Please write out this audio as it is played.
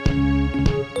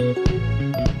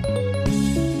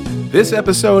This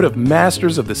episode of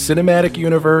Masters of the Cinematic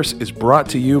Universe is brought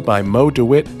to you by Mo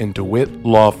DeWitt and DeWitt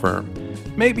Law Firm.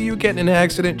 Maybe you get in an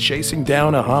accident chasing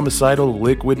down a homicidal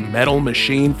liquid metal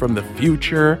machine from the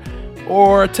future,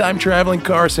 or a time-traveling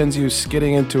car sends you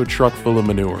skidding into a truck full of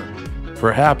manure.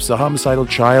 Perhaps a homicidal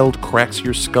child cracks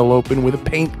your skull open with a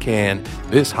paint can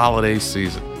this holiday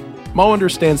season. Mo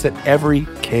understands that every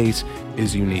case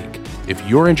is unique. If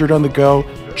you're injured on the go,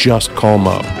 just call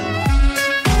Mo.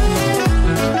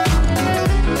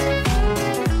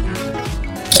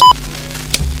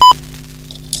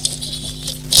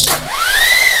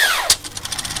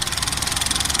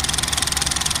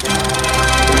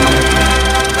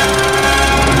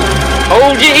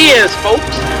 Hold your ears, folks.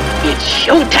 It's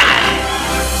showtime.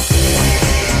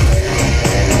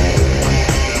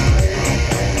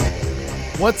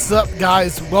 What's up,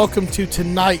 guys? Welcome to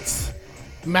tonight's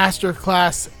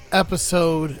Masterclass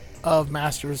episode of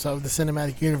Masters of the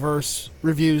Cinematic Universe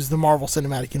reviews the Marvel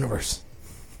Cinematic Universe.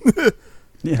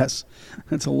 Yes,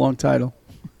 that's a long title.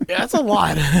 Yeah, that's a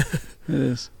lot. It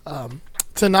is.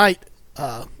 Tonight,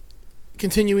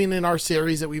 continuing in our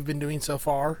series that we've been doing so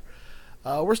far,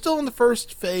 we're still in the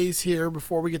first phase here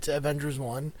before we get to Avengers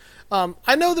 1.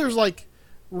 I know there's like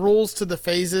rules to the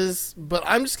phases, but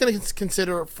I'm just going to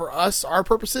consider for us, our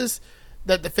purposes,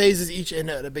 that the phases each end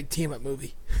at a big team-up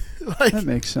movie. That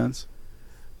makes sense.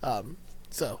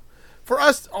 So, for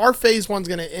us, our phase one's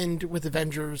going to end with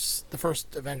Avengers, the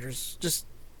first Avengers, just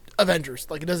Avengers.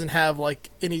 Like, it doesn't have, like,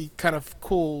 any kind of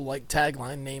cool, like,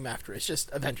 tagline name after it. It's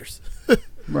just Avengers.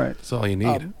 Right. That's all you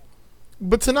need.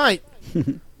 But tonight,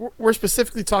 we're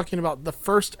specifically talking about the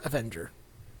first Avenger.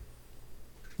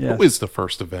 Yes. Who is the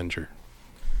first Avenger?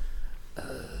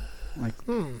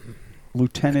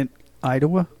 Lieutenant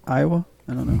Iowa? I don't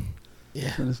know. Yeah.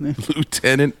 Is that his name?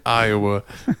 Lieutenant Iowa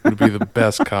would be the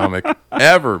best comic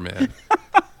ever, man.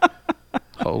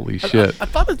 Holy shit. I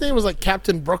thought his name was, like,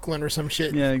 Captain Brooklyn or some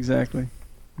shit. Yeah, exactly.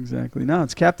 No,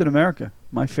 it's Captain America,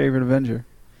 my favorite Avenger.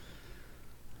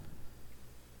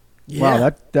 Yeah.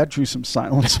 Wow, that drew some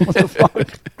silence. What the fuck?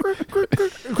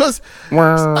 Because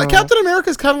Captain America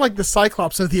is kind of like the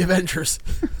Cyclops of the Avengers.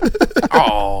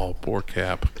 Oh, poor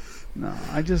Cap. No,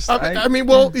 I mean,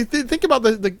 well, you think about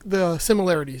the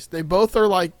similarities. They both are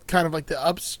like kind of like the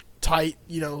uptight,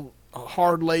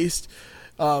 hard-laced,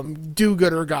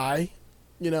 do-gooder guy.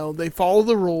 They follow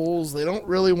the rules. They don't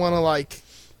really want to like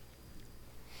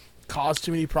cause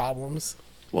too many problems.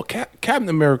 Well, Captain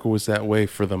America was that way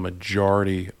for the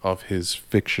majority of his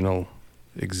fictional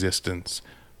existence.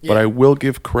 Yeah. But I will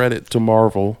give credit to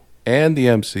Marvel and the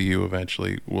MCU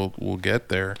eventually. We'll get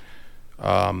there.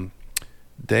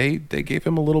 They gave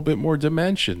him a little bit more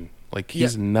dimension. Like,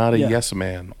 he's not a yes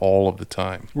man all of the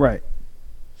time. Right.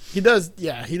 He does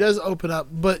open up,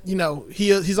 but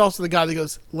he's also the guy that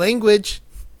goes, language.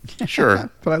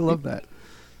 Sure. But I love that.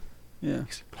 Yeah.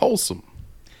 He's wholesome.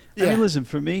 I mean, listen,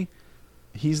 for me,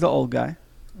 he's the old guy,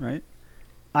 right?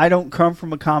 I don't come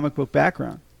from a comic book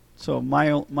background, so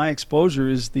my exposure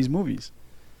is these movies,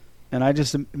 and I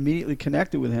just immediately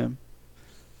connected with him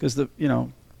because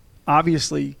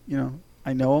obviously,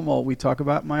 I know him. All we talk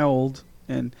about my old,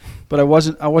 but I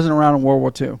wasn't around in World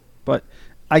War II, but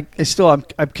I'm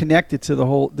connected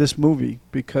to this movie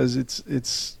because it's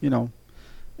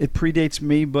it predates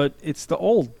me, but it's the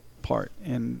old part,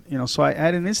 and so I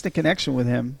had an instant connection with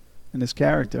him and his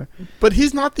character. But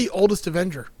he's not the oldest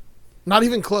Avenger. Not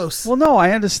even close. Well, no,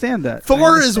 I understand that.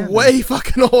 Thor is way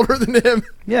fucking older than him.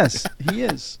 Yes, he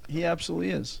is. He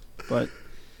absolutely is. But,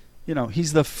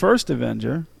 he's the first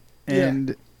Avenger.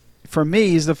 And for me,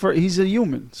 he's a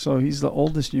human. So he's the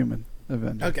oldest human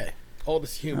Avenger. Okay.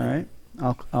 Oldest human. All right.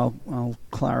 I'll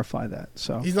clarify that.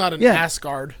 So he's not an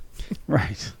Asgard.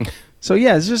 Right. So,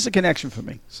 it's just a connection for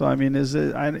me. So, I mean,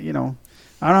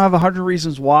 I don't have 100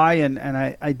 reasons why, and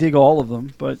I dig all of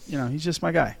them, but he's just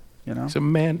my guy. He's a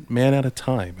man at a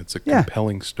time. It's a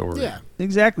compelling story. Yeah,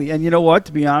 exactly. And you know what?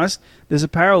 To be honest, there's a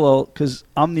parallel because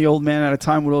I'm the old man at a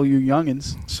time with all you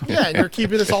youngins. So. Yeah, and you're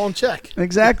keeping us all in check.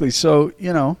 Exactly. So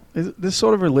this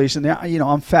sort of relation.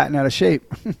 I'm fat and out of shape,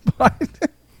 but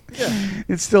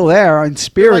it's still there in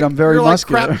spirit. I'm very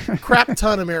muscular. Like crap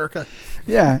ton America.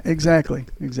 Yeah, exactly.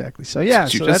 So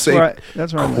that's where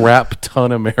I crap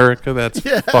ton America. That's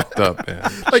fucked up, man.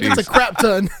 Like Jeez. It's a crap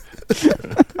ton.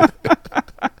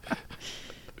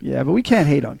 Yeah, but we can't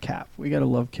hate on Cap. We gotta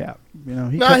love Cap.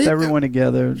 He kept everyone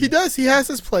together. He does. He has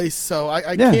his place. So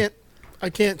I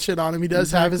can't shit on him. He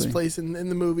does have his place in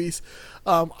the movies.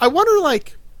 I wonder,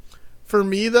 like, for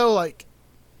me though, like,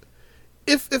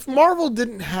 if Marvel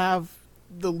didn't have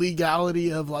the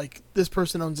legality of like this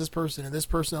person owns this person and this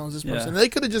person owns this Yeah. person. They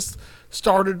could have just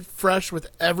started fresh with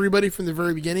everybody from the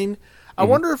very beginning. I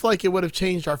wonder if like it would have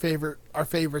changed our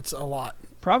favorites a lot.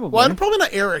 Probably. Well, and probably not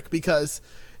Eric because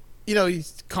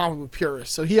he's comic book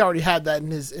purist, so he already had that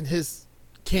in his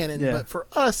canon. Yeah. But for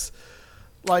us,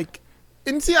 like,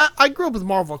 and see, I grew up with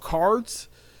Marvel cards,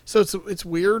 so it's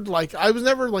weird. Like, I was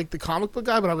never like the comic book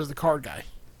guy, but I was the card guy.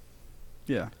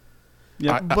 Yeah.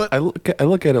 Yeah. But I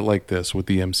look at it like this with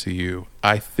the MCU.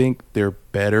 I think they're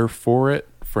better for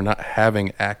not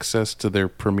having access to their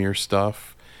premiere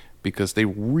stuff because they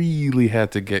really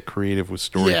had to get creative with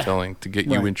storytelling to get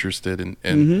you interested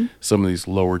in some of these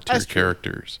lower tier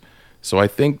characters. So I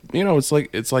think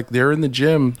it's like they're in the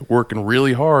gym working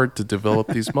really hard to develop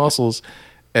these muscles,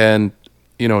 and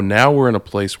now we're in a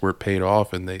place where it paid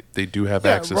off, and they do have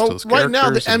access to those characters. Right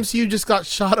now, the MCU just got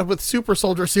shot up with super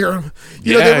soldier serum.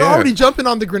 They were already jumping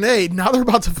on the grenade. Now they're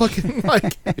about to fucking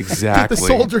like get the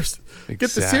soldiers,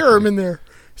 get the serum in there.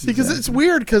 See, because it's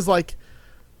weird because like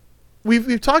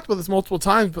we've talked about this multiple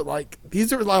times, but like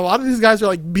a lot of these guys are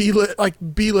like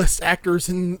B-list actors,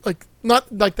 and like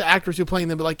not like the actors who are playing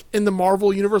them, but like in the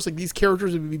Marvel universe, like these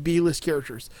characters would be B-list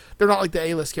characters. They're not like the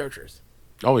A-list characters.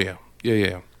 Oh yeah.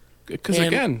 Because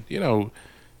again,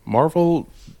 Marvel,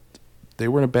 they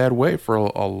were in a bad way for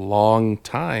a long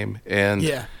time,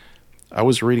 and I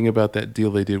was reading about that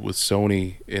deal they did with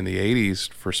Sony in the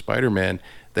 80s for Spider-Man.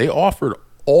 They offered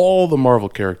all the Marvel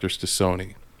characters to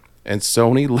Sony, and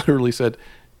Sony literally said,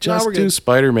 just do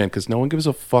Spider-Man because no one gives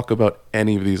a fuck about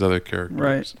any of these other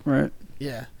characters. Right.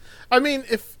 Yeah. I mean,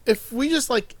 if we just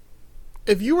like,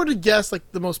 if you were to guess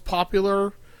like the most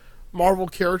popular Marvel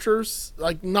characters,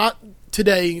 like not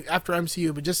today after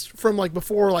MCU, but just from like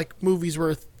before like movies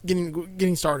were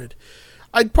getting started,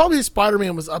 I'd probably say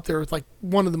Spider-Man was up there with like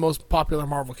one of the most popular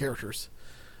Marvel characters.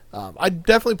 I'd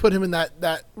definitely put him in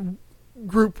that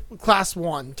group class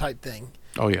 1 type thing.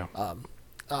 Oh yeah.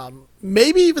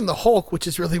 Maybe even the Hulk, which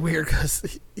is really weird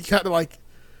because he kind of like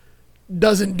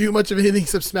doesn't do much of anything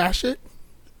except smash it.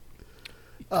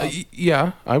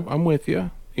 Yeah, I'm with you.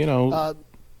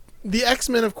 The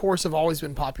X-Men, of course, have always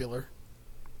been popular.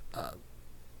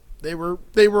 They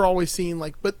were always seen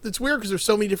like, but it's weird because there's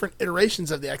so many different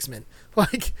iterations of the X-Men.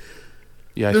 Like,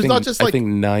 yeah, there's not just I like think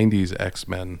 '90s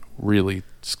X-Men really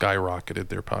skyrocketed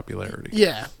their popularity.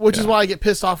 Yeah, which is why I get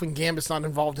pissed off when Gambit's not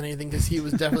involved in anything because he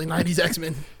was definitely '90s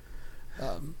X-Men.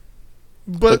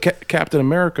 But Captain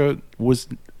America was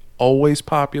always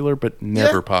popular, but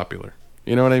never popular.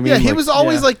 You know what I mean? Yeah, he was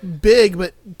always like big,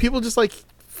 but people just like,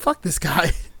 fuck this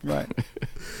guy. Right.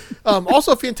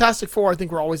 Also, Fantastic Four, I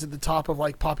think, were always at the top of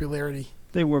like popularity.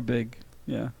 They were big.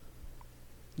 Yeah.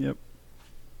 Yep.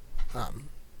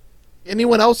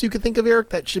 Anyone else you could think of, Eric,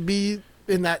 that should be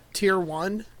in that tier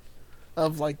 1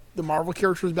 of like the Marvel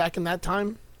characters back in that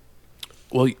time?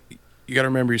 Well, you got to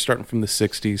remember, you're starting from the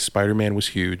 '60s. Spider-Man was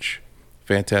huge.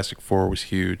 Fantastic Four was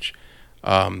huge.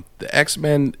 The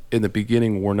X-Men in the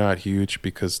beginning were not huge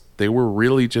because they were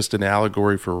really just an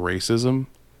allegory for racism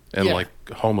and like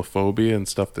homophobia and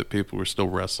stuff that people were still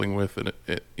wrestling with, and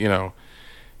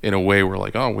in a way we're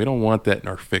like, oh, we don't want that in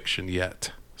our fiction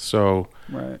yet. So,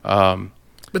 right.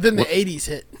 But then the 80s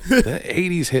hit. The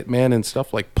 80s hit, man, and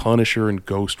stuff like Punisher and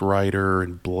Ghost Rider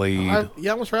and Blade. I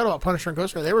almost read about Punisher and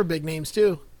Ghost Rider. They were big names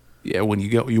too. Yeah, when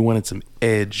you wanted some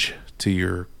edge to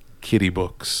your kiddie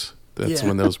books. That's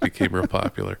when those became real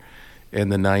popular.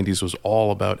 And the 90s was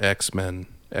all about X-Men.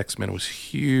 X-Men was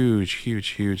huge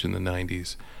in the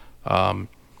 90s. And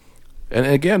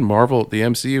again, Marvel, the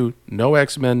MCU, no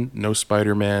X-Men, no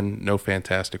Spider-Man, no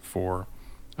Fantastic Four,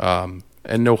 and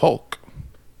no Hulk.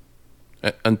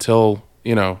 Until,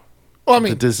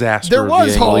 the disaster there was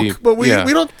of the Hulk, League. but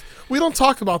we don't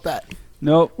talk about that.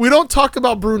 Nope. We don't talk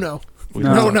about Bruno. We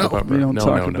don't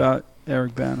talk about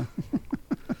Eric Bana.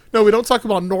 No, we don't talk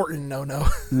about Norton. No.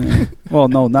 Yeah. Well,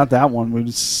 no, not that one.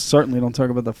 We certainly don't talk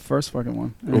about the first fucking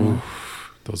one. Ooh,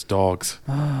 those dogs.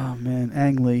 Oh, man.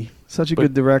 Ang Lee. Such a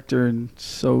good director and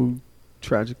so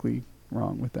tragically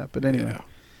wrong with that. But anyway. Yeah.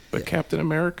 But Captain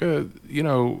America,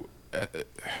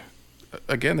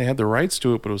 again, they had the rights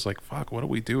to it, but it was like, fuck, what do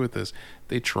we do with this?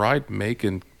 They tried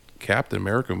making Captain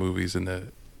America movies in the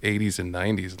 80s and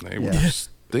 90s, and they were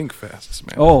stink fests,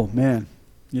 man. Oh, man.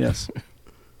 Yes.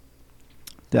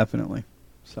 Definitely.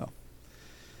 So, all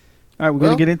right, we're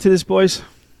going to get into this, boys.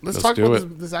 Let's talk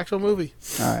about this actual movie.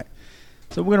 All right.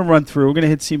 So we're going to run through. We're going to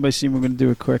hit scene by scene. We're going to do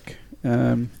it quick.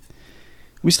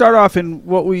 We start off in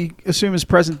what we assume is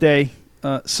present day,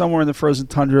 somewhere in the frozen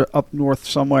tundra up north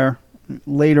somewhere.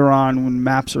 Later on, when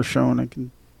maps are shown, I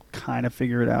can kind of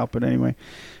figure it out. But anyway,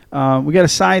 We got a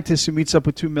scientist who meets up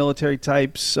with two military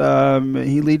types.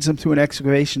 He leads them to an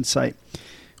excavation site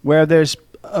where there's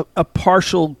a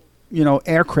partial,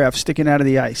 aircraft sticking out of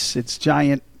the ice. It's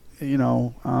giant,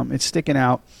 it's sticking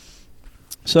out.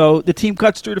 So the team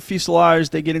cuts through the fuselage.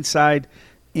 They get inside,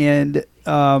 and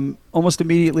almost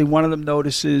immediately one of them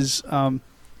notices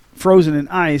frozen in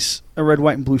ice a red,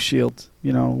 white, and blue shield,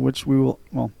 which we will,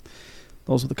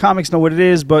 those with the comics know what it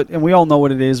is, and we all know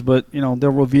what it is, but,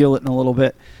 they'll reveal it in a little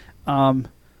bit. The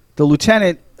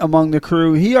lieutenant among the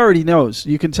crew, he already knows.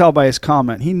 You can tell by his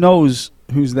comment. He knows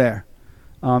who's there,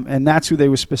 and that's who they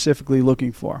were specifically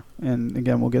looking for. And,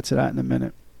 again, we'll get to that in a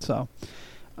minute. So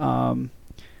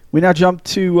we now jump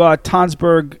to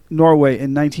Tonsberg, Norway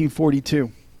in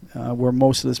 1942, where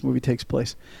most of this movie takes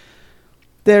place.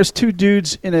 There's two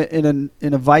dudes in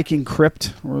a Viking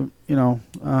crypt,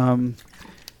 and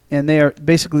they are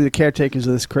basically the caretakers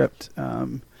of this crypt.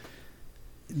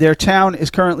 Their town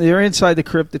is they're inside the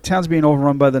crypt. The town's being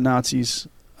overrun by the Nazis.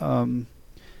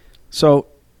 So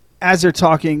as they're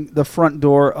talking, the front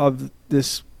door of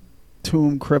this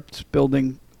tomb crypt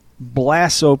building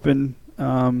blasts open.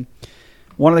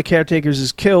 One of the caretakers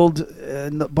is killed.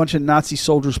 And a bunch of Nazi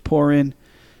soldiers pour in.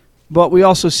 But we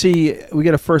also we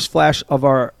get a first flash of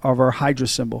our Hydra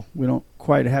symbol.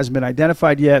 It hasn't been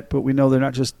identified yet, but we know they're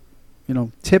not just,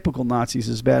 typical Nazis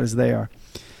as bad as they are.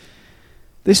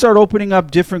 They start opening up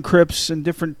different crypts and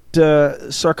different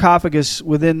sarcophagus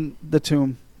within the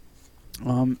tomb.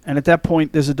 And at that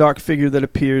point, there's a dark figure that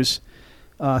appears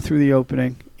through the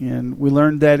opening. And we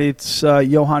learned that it's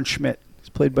Johann Schmidt. He's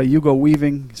played by Hugo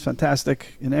Weaving. He's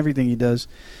fantastic in everything he does.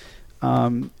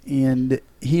 And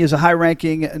he is a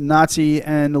high-ranking Nazi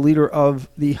and the leader of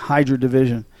the Hydra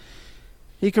division.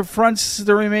 He confronts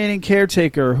the remaining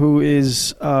caretaker, who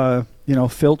is,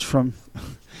 Filch from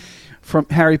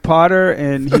Harry Potter,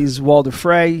 and he's Walder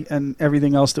Frey and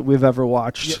everything else that we've ever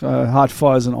watched. Yep. Hot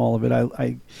Fuzz and all of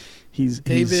it. He's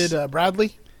David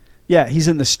Bradley. Yeah, he's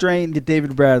in The Strain.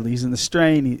 David Bradley. He's in The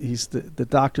Strain. He's the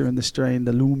doctor in The Strain,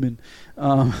 the Lumen.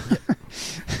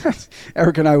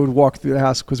 Eric and I would walk through the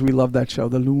house because we love that show,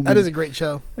 The Lumen. That is a great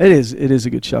show. It is. It is a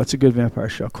good show. It's a good vampire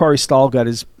show. Corey Stahl that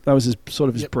was his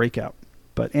breakout.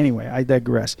 But anyway, I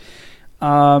digress.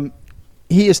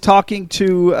 He is talking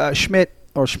to Schmidt,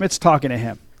 or Schmidt's talking to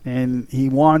him, and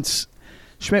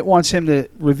Schmidt wants him to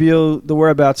reveal the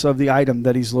whereabouts of the item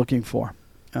that he's looking for.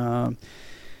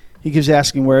 He keeps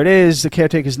asking where it is. The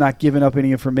caretaker's not giving up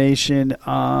any information.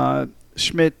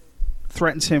 Schmidt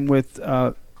threatens him with,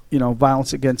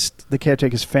 violence against the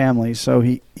caretaker's family, so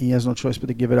he has no choice but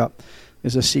to give it up.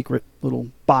 There's a secret little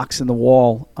box in the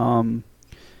wall.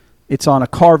 It's on a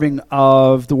carving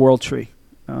of the World Tree.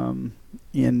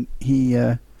 And he...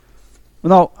 I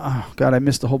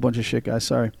missed a whole bunch of shit, guys.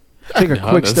 Sorry. Take a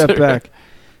quick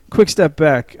step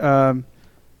back.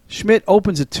 Schmidt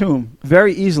opens a tomb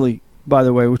very easily, by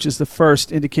the way, which is the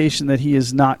first indication that he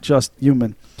is not just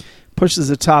human. Pushes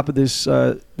the top of this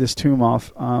tomb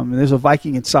off. And there's a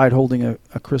Viking inside holding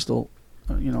a crystal,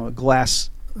 a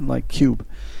glass-like cube.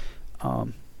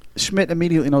 Schmidt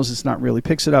immediately knows it's not real. He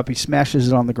picks it up. He smashes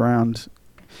it on the ground.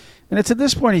 And it's at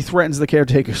this point he threatens the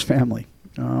caretaker's family.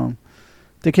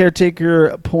 The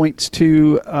caretaker points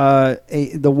to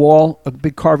the wall, a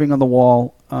big carving on the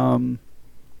wall.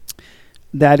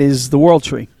 That is the World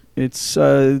Tree. It's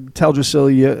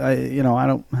Teldrassil. I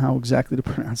don't know how exactly to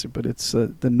pronounce it, but it's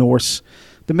the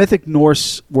mythic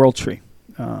Norse World Tree.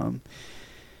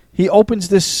 He opens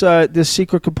this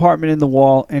secret compartment in the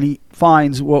wall, and he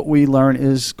finds what we learn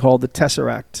is called the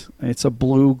Tesseract. It's a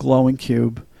blue glowing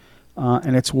cube,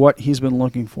 and it's what he's been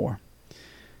looking for.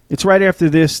 It's right after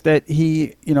this that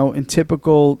he, in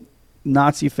typical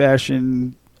Nazi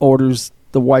fashion, orders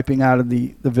the wiping out of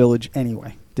the village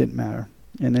anyway. Didn't matter.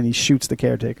 And then he shoots the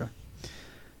caretaker.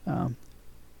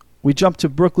 We jump to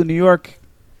Brooklyn, New York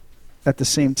at the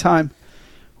same time.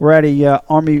 We're at a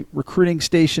Army recruiting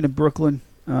station in Brooklyn,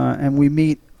 and we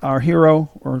meet our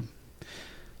hero, or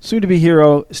soon-to-be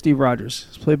hero, Steve Rogers.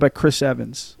 He's played by Chris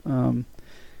Evans. It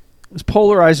was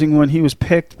polarizing when he was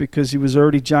picked because he was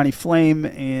already Johnny Flame,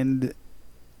 and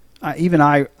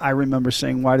I remember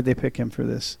saying, why did they pick him for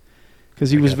this?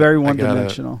 Because he was very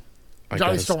one-dimensional. I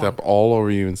gotta step all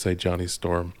over you and say Johnny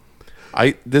Storm.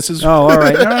 This is... Oh, all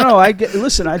right. No.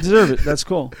 Listen, I deserve it. That's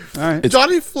cool. All right.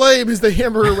 Johnny Flame is the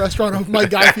hamburger restaurant of my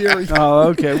Guy Fieri. Oh,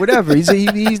 okay. Whatever.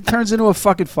 He turns into a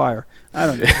fucking fire. I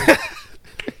don't know.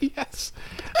 Yes.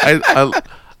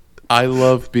 I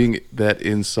love being that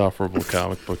insufferable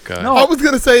comic book guy. No, I was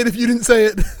going to say it if you didn't say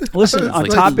it. Listen, on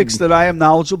topics that I am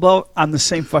knowledgeable about, I'm the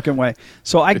same fucking way.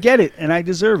 So I get it, and I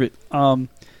deserve it.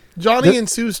 Johnny and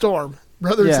Sue Storm,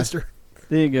 brother and sister.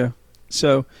 There you go.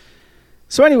 So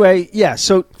anyway, yeah.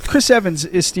 So Chris Evans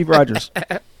is Steve Rogers.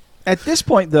 At this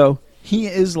point, though, he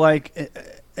is like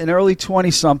an early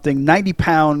 20-something,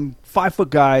 90-pound, 5-foot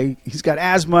guy. He's got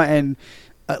asthma and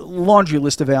a laundry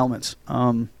list of ailments.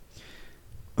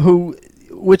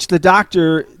 Which the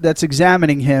doctor that's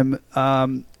examining him,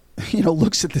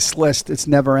 looks at this list. It's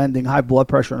never ending, high blood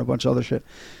pressure and a bunch of other shit.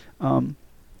 And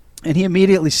he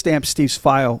immediately stamps Steve's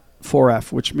file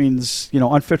 4F, which means,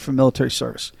 unfit for military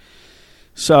service.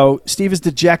 So Steve is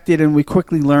dejected, and we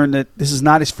quickly learn that this is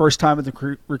not his first time at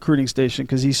the recruiting station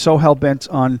because he's so hell-bent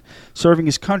on serving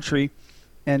his country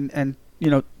and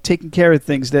taking care of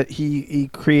things that he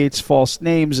creates false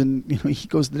names, and he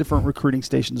goes to different recruiting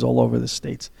stations all over the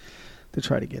states to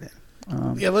try to get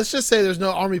in. Let's just say there's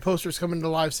no Army posters coming to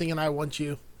life singing "I Want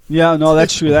You." Yeah, no,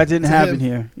 that's true. That didn't happen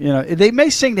here. They may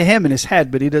sing to him in his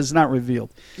head, but he does not revealed.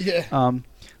 Yeah.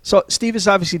 So Steve is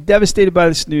obviously devastated by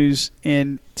this news,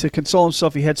 and to console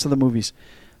himself, he heads to the movies.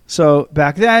 So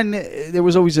back then, there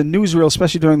was always a newsreel,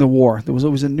 especially during the war. There was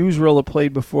always a newsreel that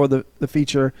played before the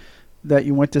feature that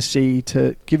you went to see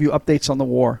to give you updates on the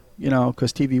war,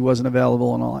 because TV wasn't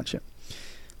available and all that shit.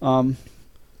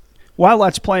 While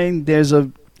that's playing, there's a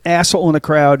asshole in the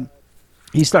crowd.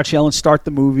 He starts yelling, "Start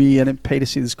the movie," I didn't pay to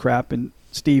see this crap. And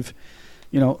Steve,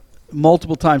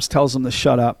 multiple times tells him to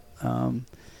shut up.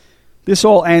 This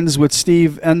all ends with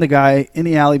Steve and the guy in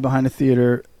the alley behind the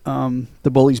theater.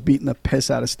 The bully's beating the piss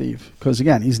out of Steve because,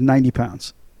 again, he's 90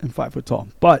 pounds and 5 foot tall.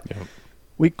 But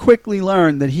we quickly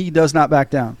learn that he does not back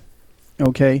down.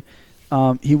 Okay?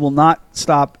 He will not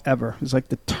stop ever. He's like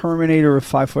the Terminator of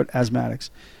 5-foot asthmatics.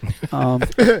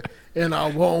 And I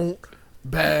won't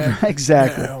back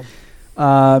exactly.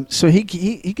 down. So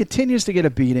he continues to get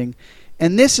a beating.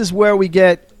 And this is where we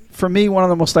get, for me, one of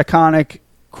the most iconic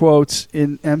quotes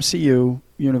in MCU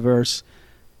universe.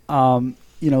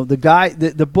 The guy,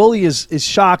 the bully is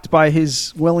shocked by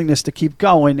his willingness to keep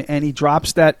going, and he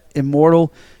drops that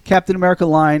immortal Captain America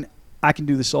line, "I can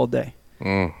do this all day."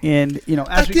 And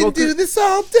as we go do this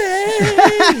all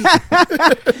day.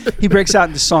 He breaks out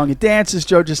into song and dance, as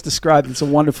Joe just described. It's a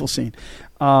wonderful scene.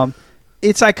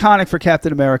 It's iconic for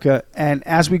Captain America, and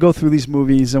as we go through these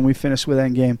movies and we finish with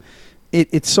Endgame,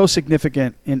 it's so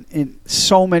significant in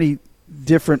so many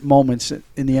different moments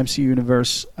in the MCU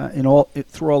universe,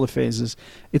 through all the phases.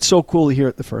 It's so cool to hear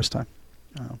it the first time.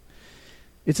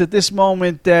 It's at this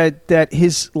moment that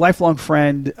his lifelong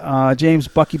friend, James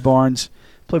Bucky Barnes,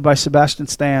 played by Sebastian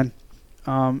Stan,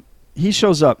 he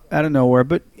shows up out of nowhere.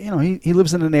 But he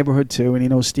lives in the neighborhood too, and he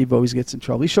knows Steve always gets in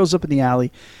trouble. He shows up in the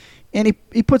alley, and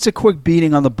he puts a quick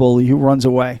beating on the bully, who runs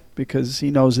away because he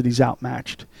knows that he's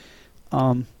outmatched.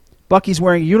 Bucky's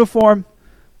wearing a uniform.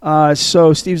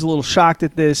 So Steve's a little shocked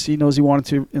at this. He knows he wanted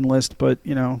to enlist, but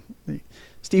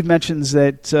Steve mentions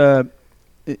that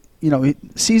he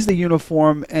sees the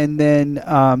uniform, and then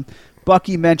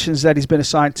Bucky mentions that he's been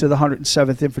assigned to the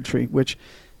 107th Infantry, which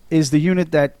is the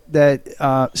unit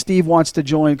that Steve wants to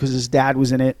join because his dad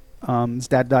was in it. His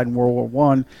dad died in World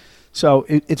War I, so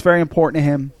it's very important to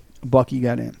him. Bucky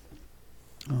got in.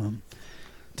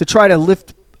 To try to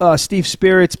lift Steve's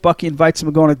spirits, Bucky invites him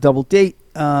to go on a double date.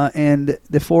 And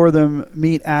the four of them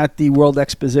meet at the World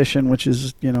Exposition, which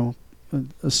is,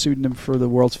 a pseudonym for the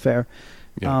World's Fair.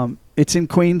 Yeah. It's in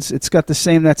Queens. It's got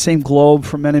that same globe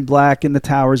from Men in Black and the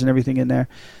towers and everything in there.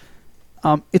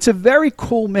 It's a very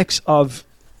cool mix of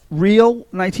real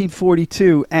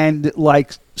 1942 and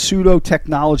like pseudo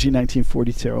technology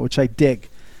 1942, which I dig.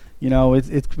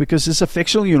 It's because it's a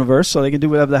fictional universe, so they can do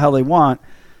whatever the hell they want,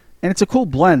 and it's a cool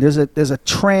blend. There's a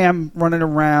tram running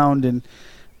around,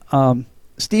 and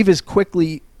Steve is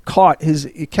quickly caught.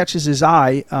 It catches his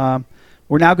eye.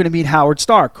 We're now going to meet Howard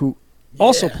Stark, who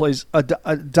also plays a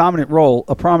prominent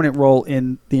role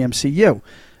in the MCU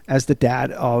as the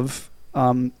dad of,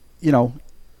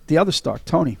 the other Stark,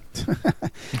 Tony.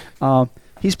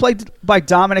 He's played by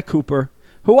Dominic Cooper,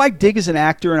 who I dig as an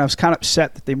actor, and I was kind of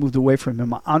upset that they moved away from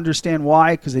him. I understand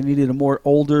why, because they needed a more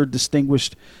older,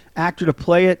 distinguished actor to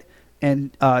play it.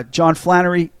 And John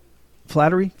Flattery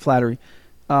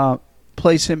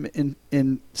plays him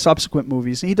in subsequent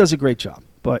movies, and he does a great job.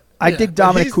 But I dig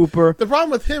Dominic Cooper. The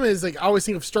problem with him is, I always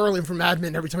think of Sterling from Mad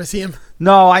Men every time I see him.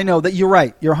 No, I know that you're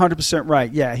right. You're 100%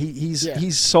 right. Yeah,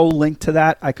 he's so linked to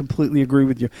that. I completely agree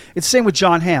with you. It's the same with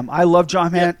John Hamm. I love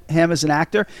John Hamm as an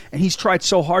actor, and he's tried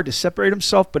so hard to separate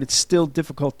himself, but it's still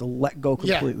difficult to let go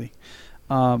completely.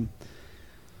 Yeah.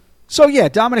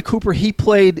 Dominic Cooper, he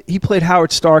played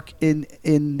Howard Stark in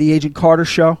the Agent Carter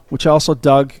show, which I also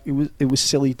dug. It was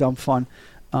silly, dumb fun.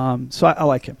 So I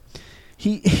like him.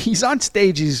 He's on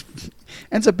stage.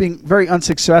 ends up being very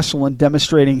unsuccessful in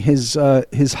demonstrating his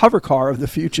hover car of the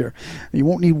future. You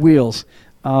won't need wheels.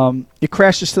 It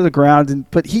crashes to the ground,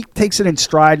 but he takes it in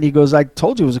stride and he goes, "I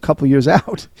told you it was a couple years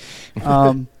out."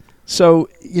 So,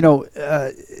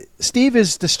 Steve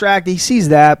is distracted. He sees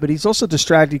that, but he's also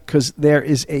distracted because there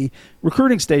is a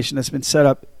recruiting station that's been set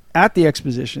up at the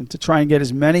exposition to try and get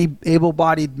as many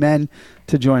able-bodied men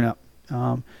to join up.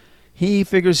 He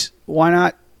figures, why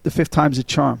not? The fifth time's a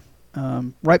charm.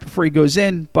 Right before he goes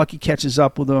in, Bucky catches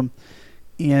up with him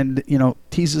and,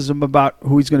 teases him about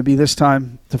who he's going to be this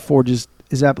time to forge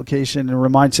his application and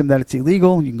reminds him that it's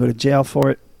illegal. You can go to jail for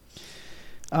it.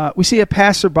 We see a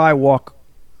passerby walk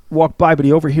by, but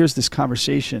he overhears this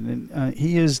conversation. And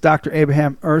he is Dr.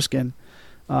 Abraham Erskine,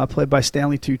 played by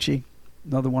Stanley Tucci,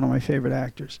 another one of my favorite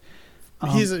actors.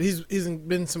 He's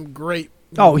been some great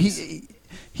movies. Oh,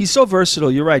 he's so versatile.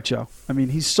 You're right, Joe. I mean,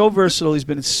 he's so versatile. He's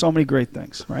been in so many great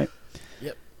things, right?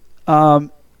 Yep.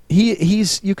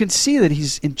 You can see that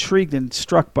he's intrigued and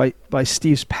struck by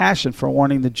Steve's passion for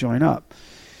wanting to join up.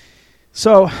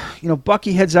 So,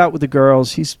 Bucky heads out with the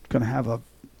girls. He's going to have a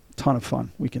ton of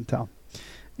fun, we can tell.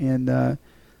 And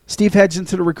Steve heads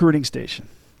into the recruiting station.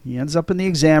 He ends up in the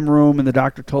exam room, and the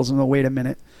doctor tells him to wait a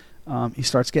minute. He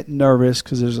starts getting nervous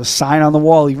because there's a sign on the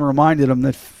wall even reminded him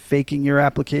that faking your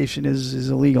application is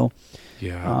illegal.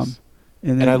 Yeah.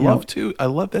 And I love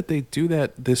that they do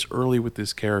that this early with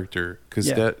this character, because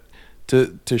that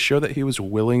to show that he was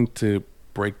willing to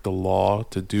break the law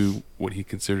to do what he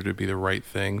considered to be the right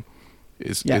thing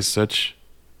is such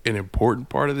an important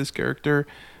part of this character,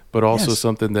 but also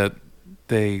something that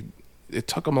it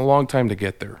took him a long time to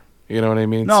get there. You know what I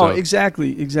mean? No,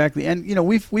 exactly. And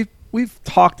we've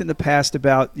talked in the past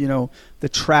about the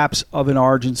traps of an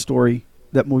origin story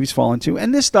that movies fall into,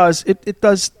 and this does it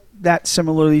does that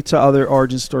similarly to other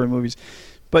origin story movies,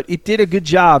 but it did a good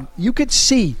job. You could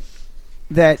see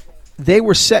that they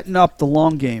were setting up the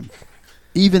long game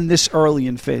even this early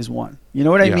in phase one. You know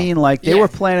what I mean? Like they were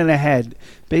planning ahead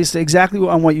based exactly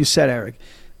on what you said, Eric.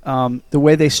 The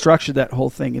way they structured that whole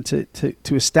thing and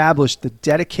to establish the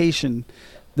dedication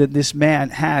that this man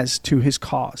has to his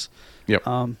cause. Yep.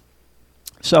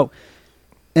 So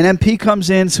an MP comes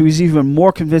in, so he's even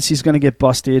more convinced he's going to get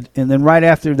busted. And then right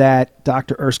after that,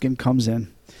 Dr. Erskine comes in.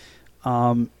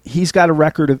 He's got a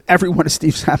record of every one of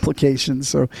Steve's applications,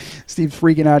 so Steve's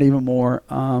freaking out even more.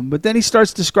 But then he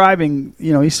starts describing,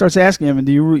 he starts asking him, and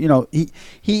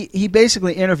he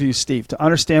basically interviews Steve to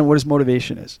understand what his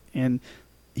motivation is. And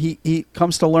he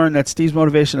comes to learn that Steve's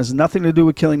motivation has nothing to do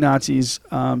with killing Nazis.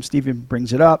 Steve even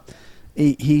brings it up.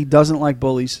 He doesn't like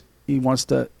bullies. He wants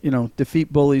to,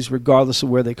 defeat bullies regardless of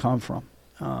where they come from.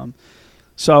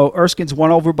 So Erskine's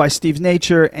won over by Steve's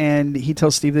nature, and he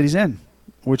tells Steve that he's in,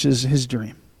 which is his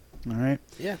dream. All right?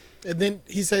 Yeah. And then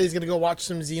he said he's going to go watch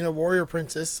some Xena Warrior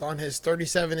Princess on his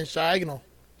 37-inch diagonal.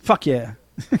 Fuck yeah.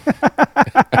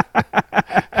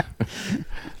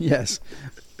 Yes.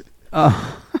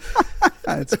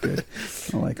 That's good.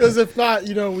 I like Because that. if not,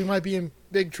 we might be in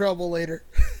big trouble later.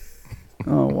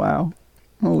 Oh, wow.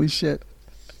 Holy shit.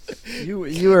 You are I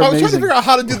was amazing. trying to figure out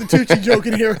how to do the Tucci joke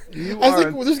in here. I was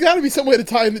like, well, there's got to be some way to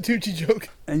tie in the Tucci joke.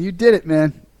 And you did it,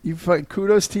 man.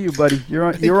 Kudos to you, buddy.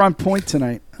 You're on point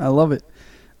tonight. I love it.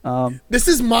 This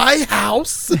is my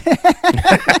house.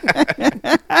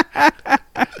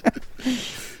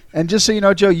 And just so you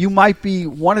know, Joe, you might be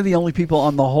one of the only people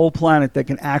on the whole planet that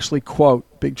can actually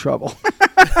quote Big Trouble.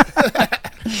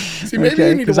 See, maybe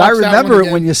you need to watch I remember that one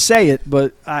it when you say it,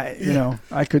 but I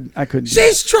couldn't.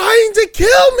 She's trying to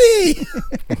kill me.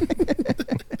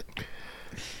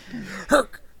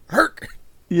 Herc.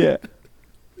 Yeah.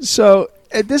 So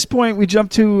at this point, we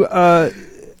jump to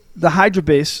the Hydra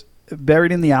base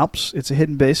buried in the Alps. It's a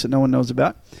hidden base that no one knows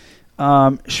about.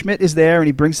 Schmidt is there, and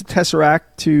he brings the Tesseract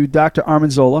to Dr.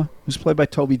 Armanzola, who's played by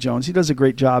Toby Jones. He does a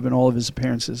great job in all of his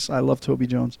appearances. I love Toby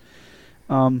Jones.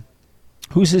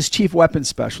 Who's his chief weapons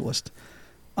specialist.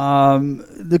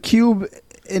 The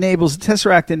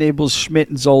Tesseract enables Schmidt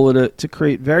and Zola to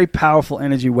create very powerful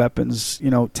energy weapons,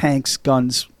 tanks,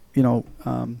 guns,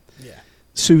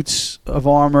 suits of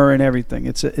armor and everything.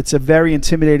 It's a very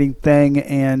intimidating thing,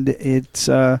 and it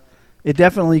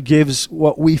definitely gives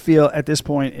what we feel at this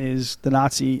point is the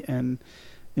Nazi and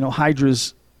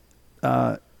Hydra's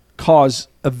cause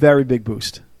a very big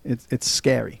boost. It's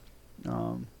scary.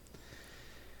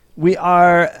 We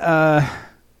are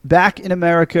back in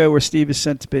America where Steve is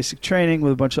sent to basic training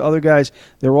with a bunch of other guys.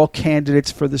 They're all candidates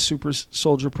for the Super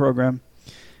Soldier program.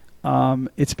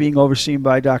 It's being overseen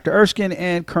by Dr. Erskine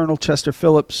and Colonel Chester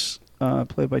Phillips,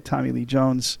 played by Tommy Lee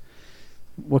Jones.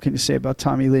 What can you say about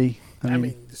Tommy Lee? I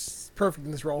mean, this is perfect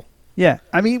in this role. Yeah,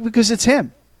 because it's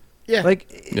him. Yeah.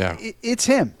 Like, Yeah. it's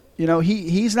him. You know,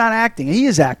 he's not acting. He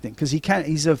is acting because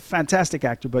he's a fantastic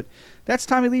actor. But that's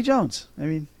Tommy Lee Jones. I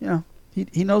mean, you know,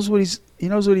 he knows what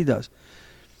he does.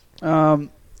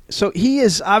 So he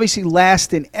is obviously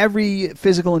last in every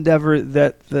physical endeavor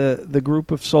that the group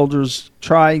of soldiers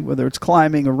try, whether it's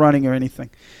climbing or running or anything.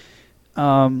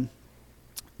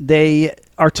 They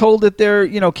are told that they're,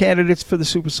 you know, candidates for the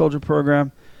Super Soldier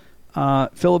program.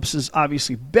 Phillips is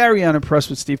obviously very unimpressed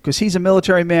with Steve because he's a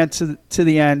military man to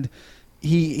the end.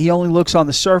 He only looks on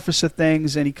the surface of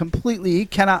things, and he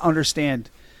cannot understand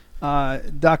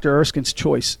Dr. Erskine's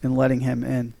choice in letting him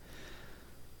in.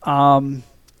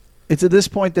 It's at this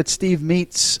point that Steve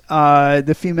meets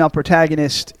the female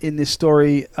protagonist in this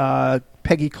story,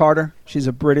 Peggy Carter. She's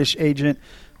a British agent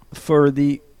for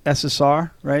the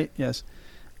SSR, right? Yes.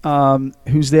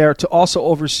 Who's there to also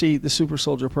oversee the Super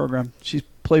Soldier program. She's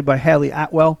played by Haley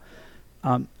Atwell.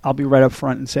 I'll be right up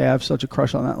front and say I have such a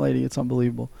crush on that lady. It's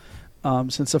unbelievable.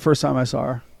 Since the first time I saw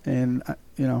her. And,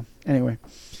 you know, anyway.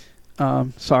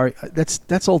 Sorry.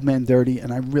 That's old man dirty,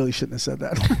 and I really shouldn't have said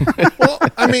that. Well,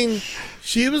 I mean,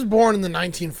 she was born in the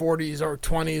 1940s or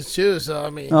 20s, too, so,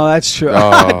 I mean. Oh, that's true.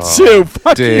 Oh, That's too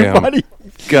fucking damn. funny.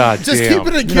 God Just damn.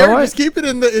 keep it in You know what? just keep it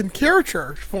in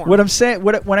caricature form. What I'm saying,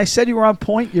 when I said you were on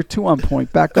point, you're too on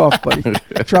point. Back off, buddy.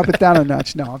 Drop it down a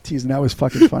notch. No, I'm teasing. That was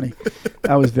fucking funny.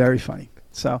 That was very funny.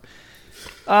 So,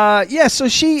 so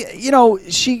she, you know,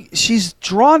 she's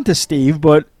drawn to Steve,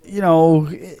 but, you know,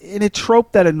 in a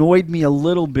trope that annoyed me a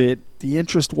little bit, the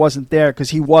interest wasn't there because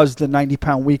he was the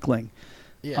 90-pound weakling.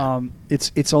 Yeah.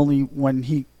 It's only when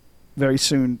he very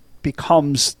soon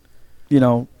becomes, you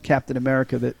know, Captain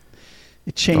America that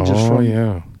it changes from.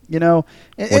 Yeah. You know,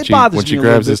 it When bothers she me a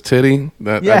grabs little his titty,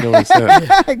 that Yeah. I know what he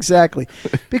said. exactly.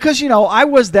 Because, you know, I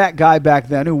was that guy back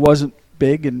then who wasn't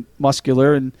big and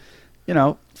muscular and, you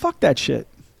know, fuck that shit.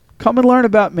 Come and learn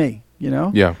about me, you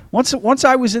know? Yeah. Once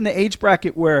I was in the age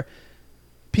bracket where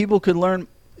people could learn,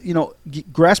 you know,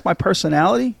 grasp my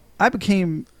personality, I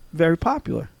became very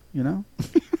popular, you know?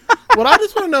 What I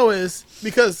just want to know is,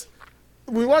 because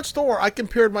when we watched Thor, I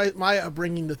compared my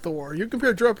upbringing to Thor. You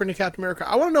compared your upbringing to Captain America.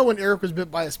 I want to know when Eric was bit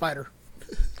by a spider.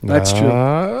 That's true.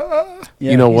 Yeah,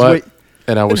 Yeah, you know he's what? wait-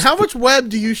 And I And was how much web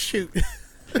do you shoot?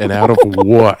 and out of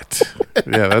what?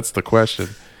 Yeah, that's the question.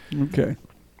 Okay.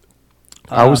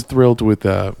 I was thrilled with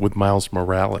Miles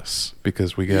Morales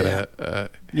because we got a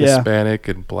Yeah. Hispanic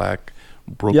and black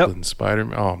Brooklyn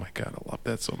Spider-Man. Oh my god, I love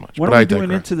that so much. When but are I we doing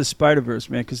digress. Into the Spider-Verse,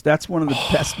 man? Because that's one of the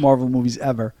best Marvel movies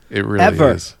ever. It really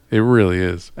ever. is. It really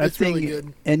is. That It's really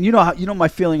good. And you know my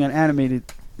feeling on animated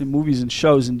movies and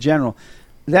shows in general.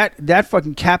 That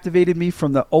fucking captivated me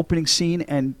from the opening scene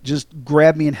and just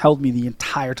grabbed me and held me the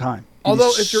entire time. It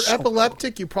Although, is if you're so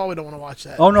epileptic, you probably don't want to watch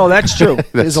that. Oh no, that's true.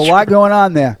 There's a lot going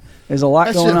on there. There's a lot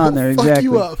That going shit on will there. fuck Exactly.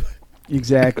 you up.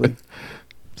 Exactly.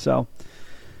 So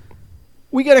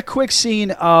we get a quick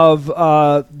scene of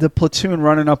the platoon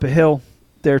running up a hill.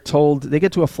 They're told they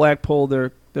get to a flagpole.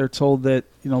 They're told that,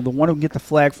 you know, the one who can get the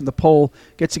flag from the pole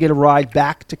gets to get a ride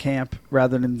back to camp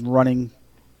rather than running,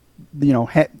 you know,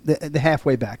 the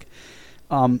halfway back.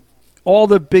 All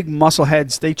the big muscle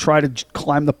heads, they try to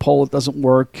climb the pole. It doesn't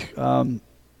work. The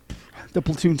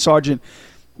platoon sergeant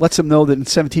lets them know that in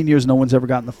 17 years no one's ever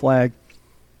gotten the flag.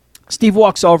 Steve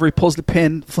walks over, he pulls the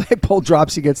pin, flagpole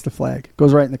drops, he gets the flag,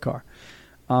 goes right in the car.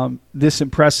 This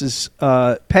impresses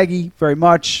Peggy very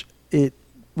much. It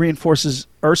reinforces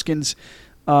Erskine's,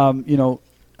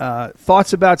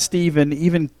 thoughts about Steve, and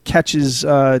even catches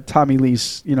Tommy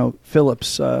Lee's,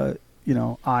 Phillips, eye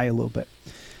a little bit.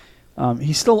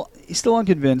 He's still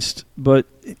unconvinced, but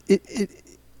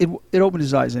it opened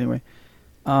his eyes anyway.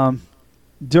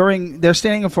 They're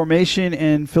standing in formation,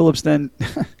 and Phillips then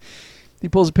he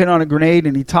pulls a pin on a grenade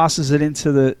and he tosses it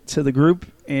into the group,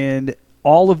 and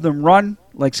all of them run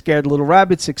like scared little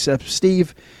rabbits except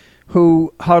Steve,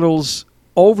 who huddles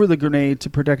over the grenade to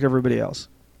protect everybody else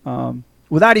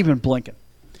without even blinking.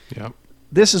 Yep.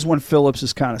 This is when Phillips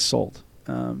is kind of sold.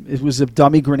 It was a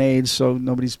dummy grenade, so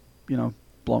nobody's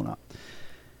blown up.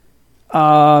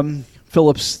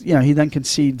 Phillips, he then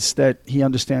concedes that he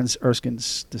understands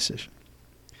Erskine's decision.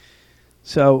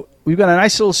 So we've got a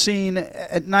nice little scene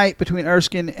at night between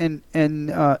Erskine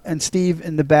and Steve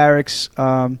in the barracks.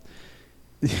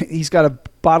 He's got a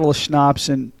bottle of schnapps,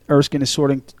 and Erskine is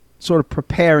sort of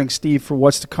preparing Steve for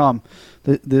what's to come.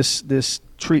 This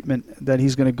treatment that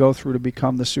he's going to go through to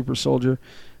become the super soldier.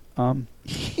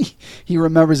 He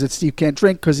remembers that Steve can't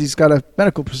drink because he's got a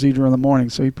medical procedure in the morning,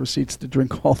 so he proceeds to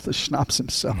drink all the schnapps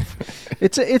himself.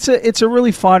 It's a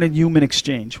really fun and human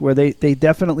exchange where they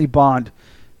definitely bond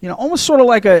almost sort of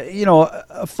like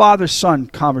a father-son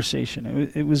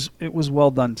conversation. It was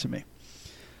well done to me.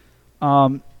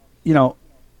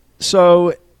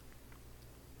 So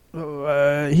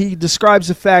he describes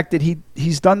the fact that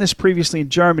he's done this previously in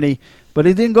Germany, but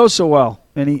it didn't go so well.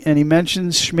 And he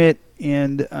mentions Schmidt,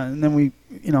 and then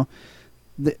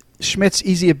Schmidt's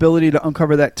easy ability to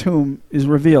uncover that tomb is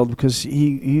revealed because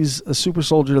he's a super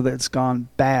soldier that's gone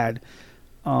bad.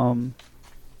 And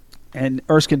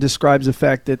Erskine describes the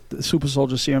fact that the super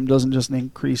soldier serum doesn't just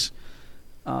increase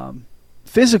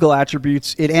physical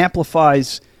attributes; it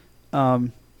amplifies,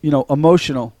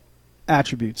 emotional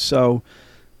attributes. So,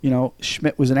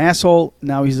 Schmidt was an asshole.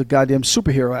 Now he's a goddamn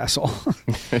superhero asshole.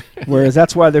 Whereas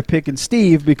that's why they're picking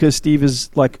Steve, because Steve is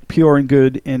like pure and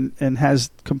good and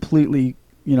has completely,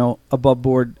 above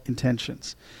board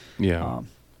intentions. Yeah.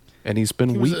 And he's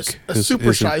been weak. A super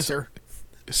shizer.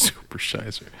 Super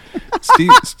shizer.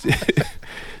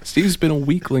 Steve's been a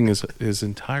weakling his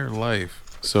entire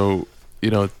life. So,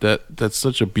 that's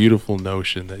such a beautiful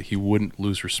notion that he wouldn't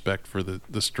lose respect for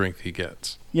the strength he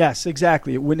gets. Yes,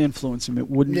 exactly. It wouldn't influence him. It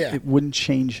wouldn't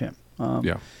change him.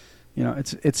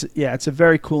 It's a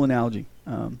very cool analogy.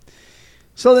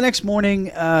 So the next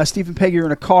morning, Steve and Peggy are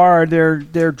in a car.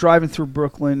 They're driving through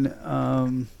Brooklyn.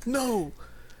 No,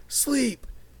 sleep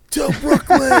till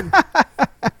Brooklyn.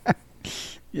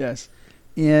 Yes,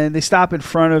 and they stop in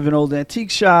front of an old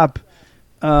antique shop.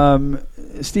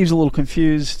 Steve's a little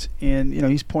confused, and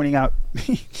he's pointing out.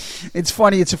 It's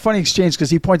funny. It's a funny exchange because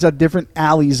he points out different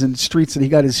alleys and streets that he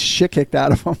got his shit kicked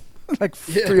out of him, like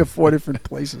 3 or 4 different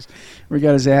places where he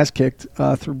got his ass kicked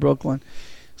through Brooklyn.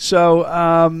 So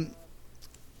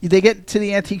they get to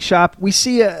the antique shop. We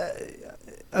see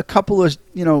a couple of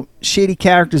shady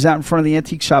characters out in front of the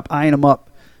antique shop eyeing them up,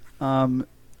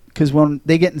 because when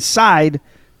they get inside,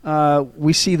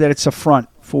 we see that it's a front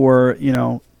for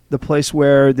the place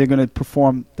where they're going to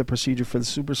perform the procedure for the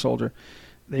super soldier.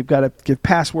 They've got to give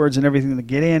passwords and everything to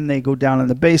get in. They go down in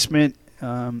the basement,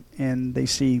 and they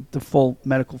see the full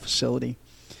medical facility.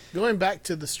 Going back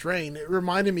to the strain, it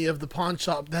reminded me of the pawn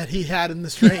shop that he had in the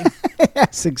strain.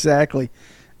 Yes, exactly.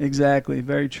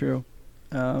 Very true.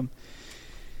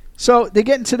 So they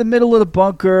get into the middle of the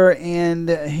bunker, and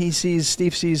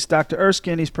Steve sees Dr.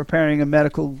 Erskine. He's preparing a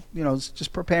medical,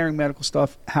 just preparing medical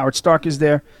stuff. Howard Stark is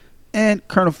there. And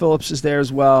Colonel Phillips is there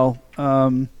as well.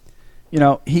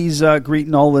 He's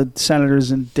greeting all the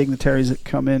senators and dignitaries that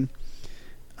come in.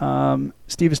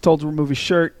 Steve is told to remove his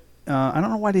shirt. I don't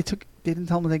know why they didn't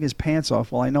tell him to take his pants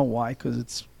off. Well, I know why, because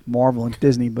it's Marvel and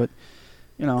Disney. But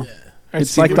Right,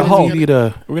 it's Steve, like the Hulk.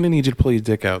 We're gonna need you to pull your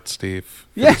dick out, Steve.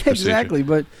 Yeah, exactly.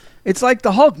 But it's like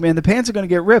the Hulk, man. The pants are gonna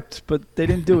get ripped, but they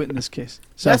didn't do it in this case.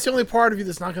 So that's the only part of you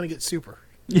that's not going to get super.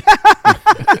 Yeah.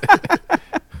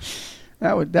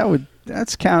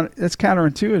 That's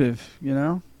counterintuitive,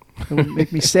 It would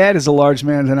make me sad as a large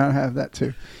man to not have that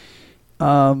too.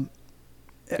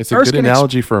 It's a good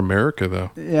analogy for America, though.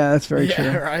 Yeah, that's very true.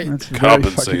 Right. That's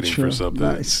compensating for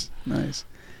something. Nice.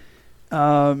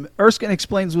 Erskine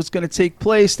explains what's going to take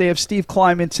place. They have Steve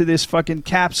climb into this fucking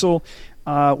capsule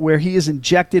where he is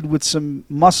injected with some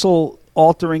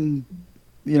muscle-altering,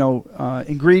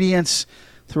 ingredients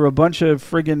through a bunch of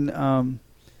friggin'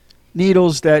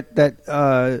 needles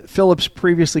that Phillips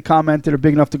previously commented are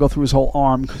big enough to go through his whole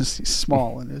arm because he's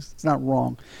small, and it's not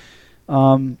wrong.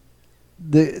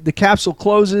 The capsule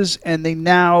closes, and they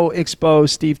now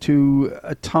expose Steve to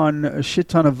a shit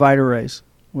ton of Vita rays.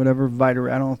 Whatever Vita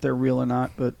ray. I don't know if they're real or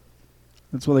not, but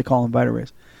that's what they call them, Vita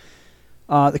rays.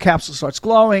 The capsule starts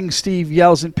glowing. Steve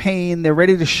yells in pain. They're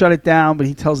ready to shut it down, but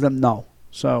he tells them no.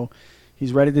 So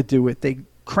he's ready to do it. They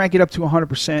crank it up to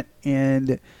 100%,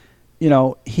 and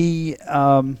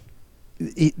the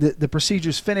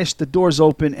procedure's finished, the door's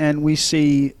open, and we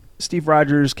see Steve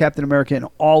Rogers, Captain America, and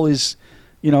all his,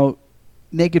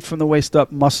 naked from the waist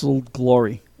up muscle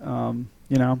glory.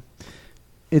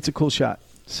 It's a cool shot.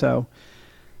 So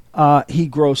he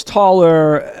grows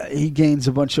taller, he gains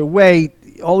a bunch of weight,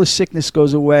 all his sickness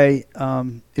goes away.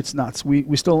 It's nuts.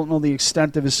 We still don't know the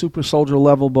extent of his super soldier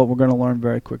level, but we're going to learn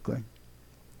very quickly.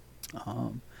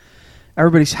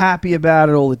 Everybody's happy about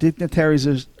it. All the dignitaries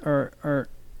are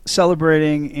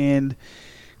celebrating, and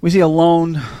we see a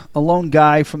lone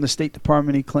guy from the State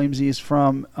Department. He claims he is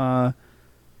from.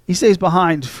 He stays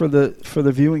behind for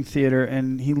the viewing theater,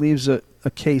 and he leaves a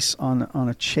case on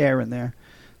a chair in there,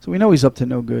 so we know he's up to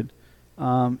no good.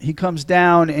 He comes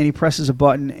down and he presses a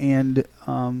button, and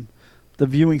the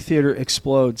viewing theater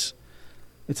explodes.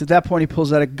 It's at that point he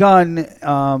pulls out a gun.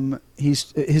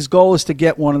 His goal is to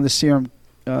get one of the serum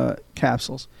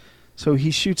capsules. So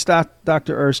he shoots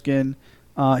Dr. Erskine.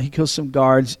 He kills some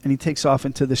guards, and he takes off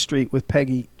into the street with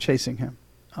Peggy chasing him.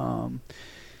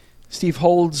 Steve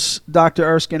holds Dr.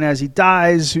 Erskine as he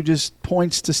dies, who just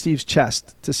points to Steve's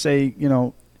chest to say,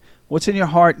 what's in your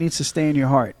heart needs to stay in your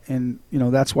heart. And,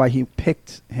 that's why he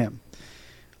picked him.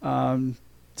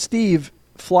 Steve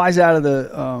flies out of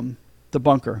the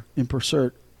bunker in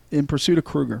pursuit of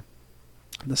Kruger,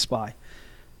 the spy.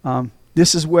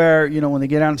 This is where, when they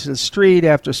get out into the street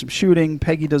after some shooting,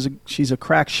 Peggy she's a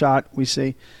crack shot, we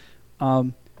see.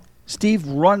 Steve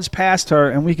runs past her,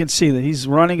 and we can see that he's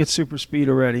running at super speed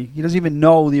already. He doesn't even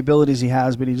know the abilities he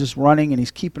has, but he's just running, and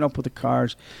he's keeping up with the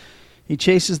cars. He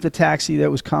chases the taxi that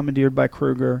was commandeered by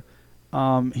Kruger.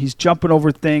 He's jumping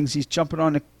over things. He's jumping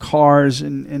on the cars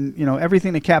and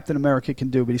everything that Captain America can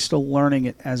do, but he's still learning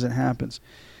it as it happens.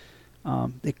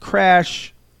 They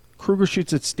crash. Kruger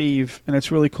shoots at Steve, and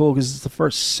it's really cool because it's the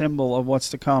first symbol of what's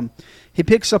to come. He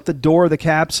picks up the door of the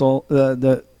capsule,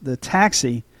 the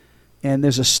taxi, and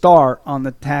there's a star on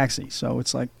the taxi. So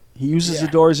it's like he uses the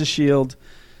door as a shield,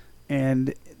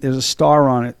 and there's a star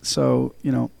on it. So,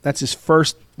 that's his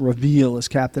first reveal as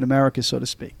Captain America, so to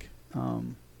speak.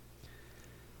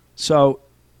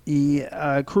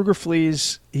 Kruger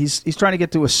flees. He's trying to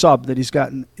get to a sub that he's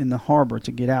gotten in the harbor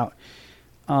to get out.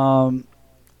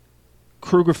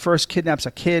 Kruger first kidnaps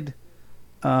a kid,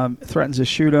 threatens to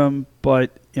shoot him, but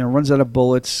runs out of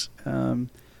bullets.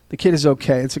 The kid is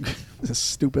okay. It's a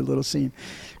stupid little scene.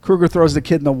 Kruger throws the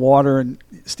kid in the water, and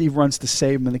Steve runs to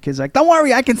save him, and the kid's like, "Don't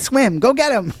worry, I can swim. Go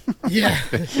get him." Yeah.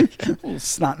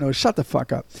 Snot nose, shut the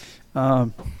fuck up.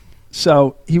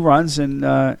 So he runs,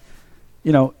 and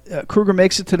Kruger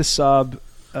makes it to the sub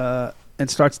and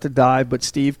starts to dive, but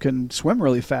Steve can swim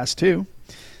really fast too.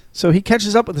 So he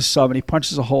catches up with the sub, and he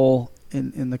punches a hole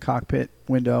in the cockpit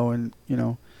window, and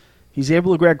he's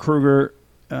able to grab Kruger.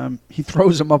 He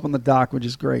throws him up on the dock, which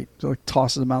is great. So he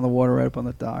tosses him out of the water right up on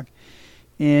the dock.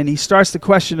 And he starts to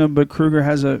question him, but Kruger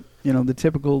has the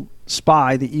typical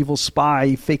spy, the evil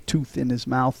spy, fake tooth in his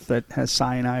mouth that has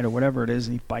cyanide or whatever it is,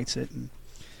 and he bites it, and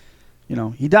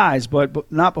he dies,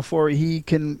 but not before he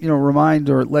can remind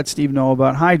or let Steve know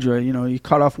about Hydra. He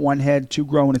cut off one head, two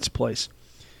grow in its place.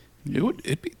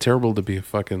 It'd be terrible to be a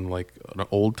fucking an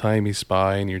old timey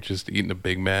spy and you're just eating a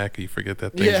Big Mac. You forget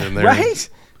that thing's in there. Right?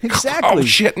 Exactly. Oh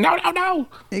shit! No!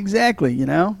 Exactly.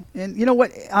 And you know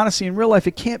what? Honestly, in real life,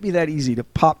 it can't be that easy to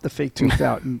pop the fake tooth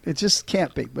out, and it just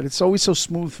can't be. But it's always so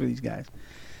smooth for these guys.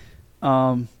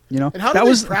 And how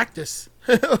do they practice?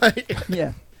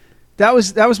 Yeah, that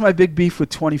was my big beef with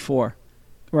 24,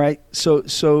 right? So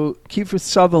Kiefer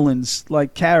Sutherland's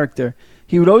character.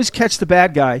 He would always catch the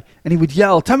bad guy, and he would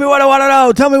yell, "Tell me what I want to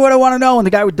know! Tell me what I want to know!" And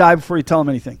the guy would die before he'd tell him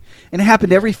anything. And it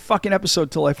happened every fucking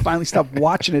episode till I finally stopped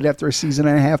watching it after a season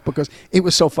and a half because it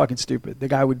was so fucking stupid. The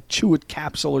guy would chew a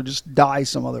capsule or just die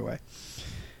some other way.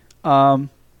 And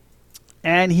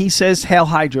he says, "Hail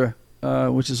Hydra,"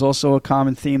 which is also a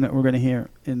common theme that we're going to hear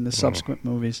in the subsequent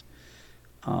movies.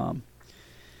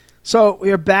 So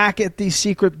we are back at the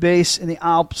secret base in the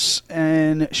Alps,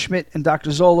 and Schmidt and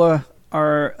Dr. Zola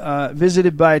are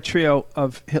visited by a trio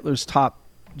of Hitler's top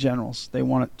generals. They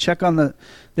want to check on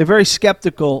they're very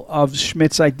skeptical of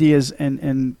Schmidt's ideas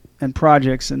and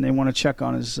projects, and they want to check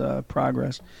on his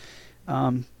progress.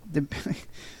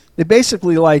 They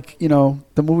basically the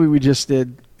movie we just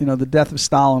did, The Death of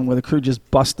Stalin, where the crew just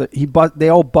they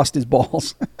all bust his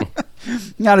balls.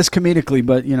 Not as comedically,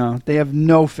 but they have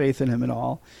no faith in him at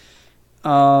all.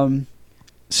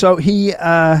 So he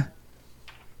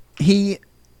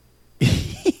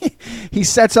he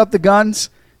sets up the guns.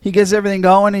 He gets everything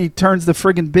going. And he turns the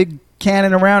friggin' big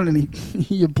cannon around, and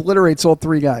he obliterates all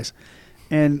three guys.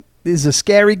 And this is a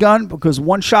scary gun because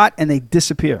one shot and they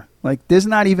disappear. There's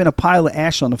not even a pile of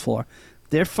ash on the floor.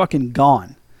 They're fucking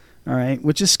gone. All right,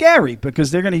 which is scary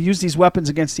because they're going to use these weapons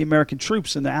against the American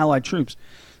troops and the Allied troops.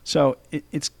 So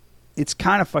it's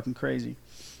kind of fucking crazy.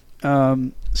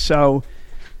 So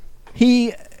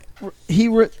he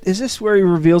is this where he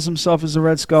reveals himself as the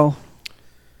Red Skull?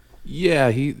 Yeah,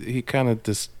 he kind of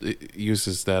just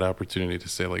uses that opportunity to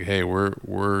say hey,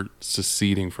 we're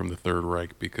seceding from the Third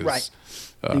Reich because right.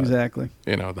 Exactly.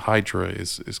 The Hydra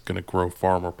is going to grow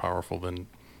far more powerful than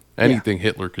anything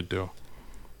Hitler could do.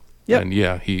 Yeah, and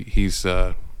he's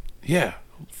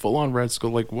full on Red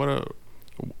Skull.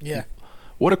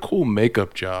 What a cool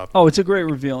makeup job. Oh, it's a great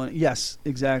reveal. Yes,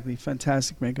 exactly.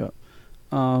 Fantastic makeup.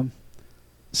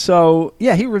 So,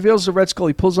 he reveals the Red Skull.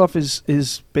 He pulls off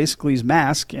his basically his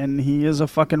mask, and he is a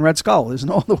fucking Red Skull. There's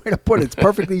no other way to put it.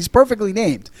 He's perfectly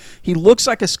named. He looks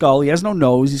like a skull. He has no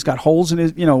nose. He's got holes in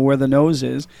his, where the nose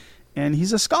is. and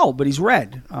he's a skull, but he's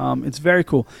red. It's very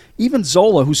cool. Even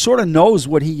Zola, who sort of knows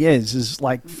what he is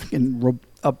like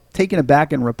taken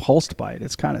aback and repulsed by it.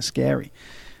 It's kind of scary.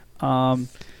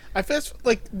 I feel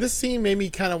like this scene made me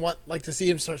kind of want to see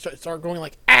him start going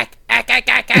like ack.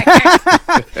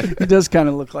 He does kind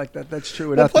of look like that. That's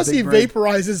true. Well, plus he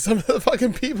vaporizes some of the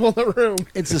fucking people in the room.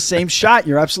 It's the same shot.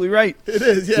 You're absolutely right. It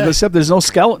is, yeah. Except there's no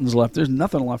skeletons left. There's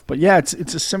nothing left. But yeah, it's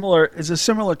a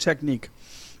similar technique.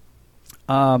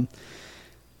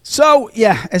 So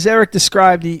yeah, as Eric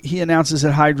described, he announces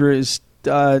that Hydra is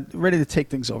ready to take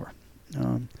things over.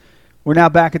 We're now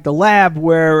back at the lab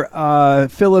where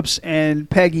Phillips and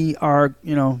Peggy are,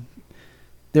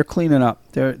 they're cleaning up.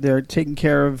 They're taking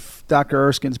care of Dr.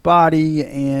 Erskine's body,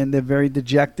 and they're very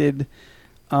dejected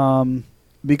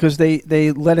because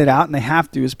they let it out, and they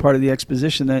have to as part of the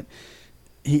exposition that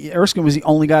Erskine was the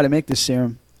only guy to make this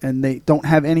serum, and they don't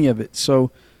have any of it.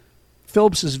 So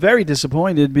Phillips is very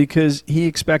disappointed because he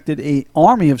expected an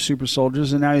army of super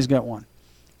soldiers, and now he's got one.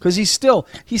 Because he's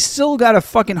still got a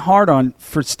fucking hard on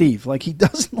for Steve. Like, he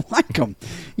doesn't like him.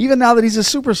 Even now that he's a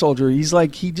super soldier, he's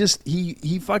like, he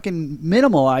fucking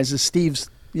minimalizes Steve's,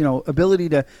 ability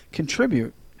to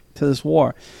contribute to this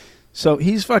war. So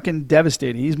he's fucking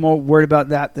devastated. He's more worried about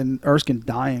that than Erskine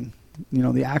dying,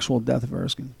 the actual death of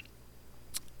Erskine.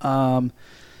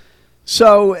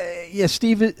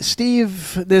 Steve,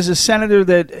 there's a senator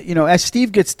that, as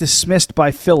Steve gets dismissed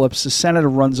by Phillips, the senator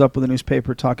runs up with a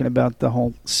newspaper talking about the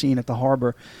whole scene at the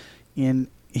harbor. And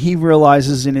he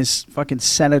realizes in his fucking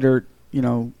senator,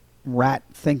 rat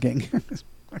thinking,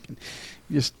 fucking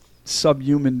just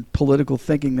subhuman political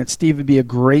thinking, that Steve would be a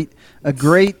great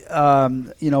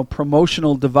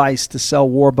promotional device to sell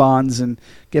war bonds and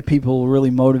get people really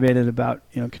motivated about,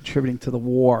 contributing to the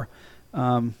war.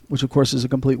 Which, of course, is a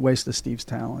complete waste of Steve's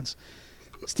talents.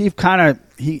 Steve kind of,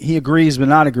 he agrees but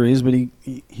not agrees, but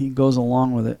he goes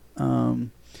along with it.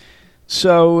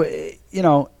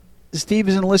 Steve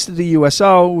is enlisted to the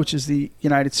USO, which is the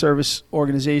United Service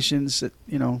Organizations that,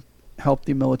 help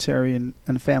the military and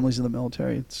the families of the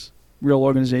military. It's a real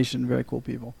organization, very cool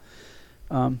people.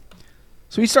 So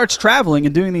he starts traveling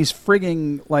and doing these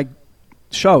frigging,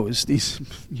 shows, these,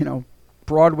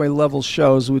 Broadway-level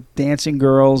shows with dancing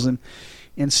girls and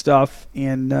stuff.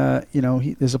 And,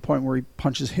 there's a point where he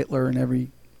punches Hitler in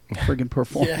every friggin'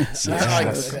 performance.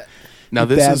 Yeah, now,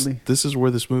 this is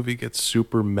where this movie gets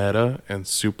super meta and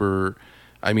super...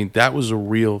 I mean, that was a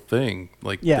real thing.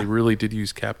 They really did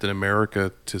use Captain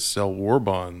America to sell war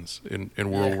bonds in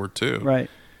World War II. Right.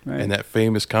 And that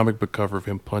famous comic book cover of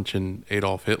him punching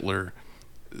Adolf Hitler.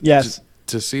 Yes.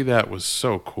 To see that was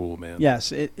so cool, man.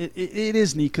 Yes, it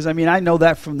is neat because, I know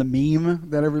that from the meme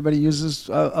that everybody uses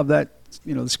of that,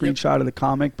 the screenshot of the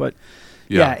comic. But,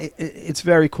 it's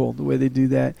very cool the way they do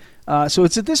that. So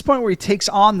it's at this point where he takes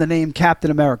on the name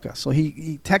Captain America. So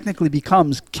he technically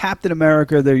becomes Captain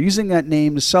America. They're using that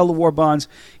name to sell the war bonds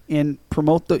and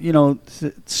promote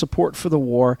the, support for the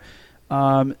war.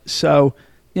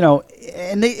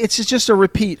 It's just a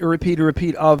repeat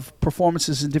of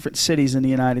performances in different cities in the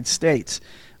United States.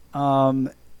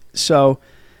 So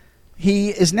he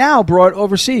is now brought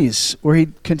overseas where he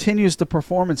continues the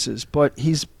performances, but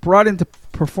he's brought in to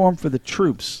perform for the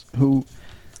troops who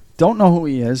don't know who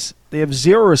he is. They have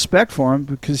zero respect for him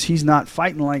because he's not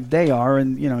fighting like they are,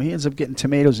 and he ends up getting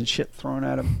tomatoes and shit thrown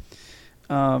at him.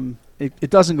 It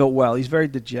doesn't go well. He's very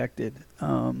dejected.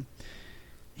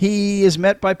 He is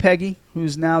met by Peggy,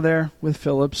 who's now there with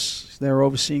Phillips. They're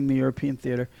overseeing the European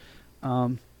theater.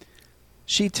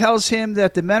 She tells him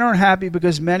that the men aren't happy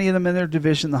because many of them in their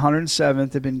division, the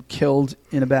 107th, have been killed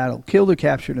or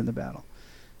captured in the battle.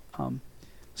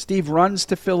 Steve runs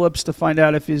to Phillips to find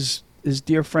out if his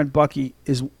dear friend Bucky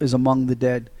is among the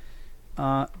dead.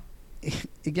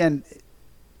 Again,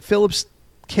 Phillips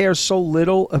cares so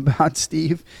little about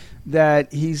Steve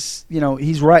that he's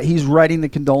writing the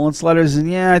condolence letters,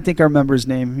 and I think I remember his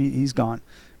name. He's gone.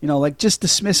 Just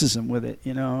dismisses him with it.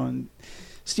 And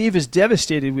Steve is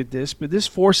devastated with this, but this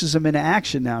forces him into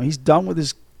action now. He's done with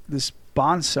this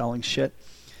bond selling shit,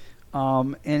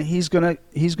 and he's gonna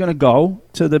go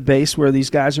to the base where these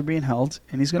guys are being held,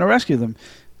 and he's gonna rescue them.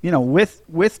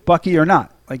 With Bucky or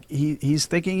not. He's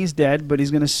thinking he's dead, but he's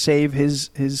gonna save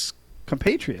his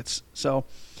compatriots. So,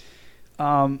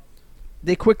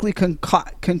 they quickly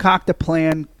concoct a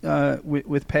plan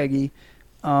with Peggy.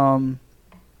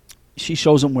 She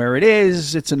shows him where it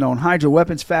is. It's a known Hydra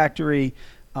weapons factory.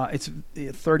 It's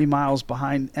 30 miles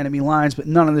behind enemy lines, but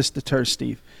none of this deters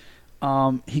Steve.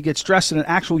 He gets dressed in an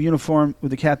actual uniform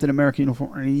with the Captain America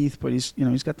uniform underneath, but he's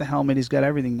got the helmet. He's got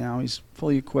everything now. He's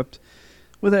fully equipped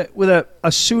with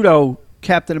a pseudo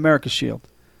Captain America shield.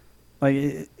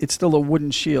 Like it's still a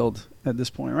wooden shield at this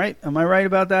point, right? Am I right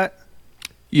about that?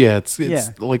 Yeah, it's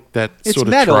like that It's sort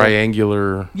of metal.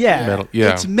 triangular metal.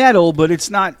 Yeah, it's metal, but it's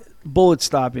not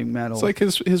bullet-stopping metal. it's like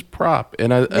his prop,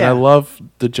 and I love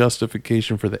the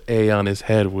justification for the A on his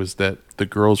head was that the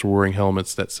girls were wearing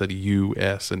helmets that said U,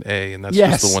 S, and A, and that's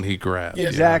just the one he grabbed.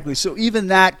 Exactly. So even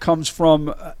that comes from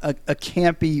a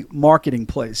campy marketing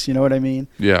place. You know what I mean?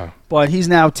 Yeah. But he's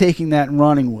now taking that and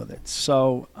running with it.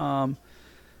 So,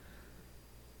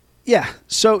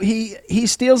 so he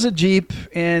steals a Jeep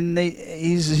and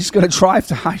he's going to drive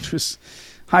to Hydra's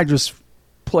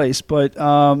place. But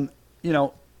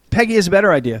Peggy has a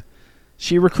better idea.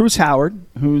 She recruits Howard,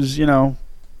 who's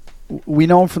we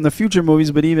know him from the future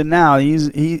movies, but even now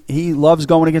he loves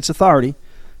going against authority.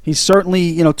 He's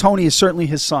certainly Tony is certainly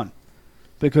his son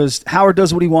because Howard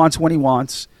does what he wants when he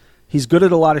wants. He's good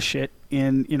at a lot of shit,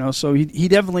 and so he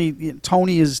definitely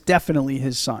Tony is definitely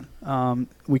his son.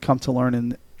 We come to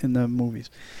learn in the movies.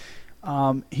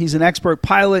 He's an expert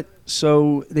pilot,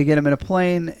 so they get him in a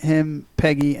plane, him,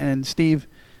 Peggy, and Steve,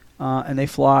 and they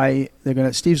fly.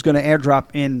 Steve's gonna airdrop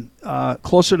in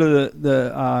closer to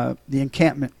the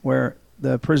encampment where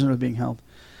the prisoner is being held.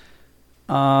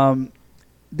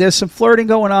 There's some flirting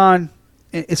going on.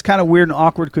 It's kind of weird and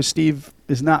awkward because Steve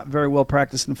is not very well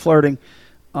practiced in flirting.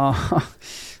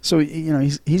 So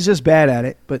he's just bad at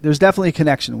it. But there's definitely a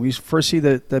connection. We first see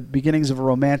the beginnings of a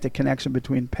romantic connection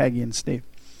between Peggy and Steve.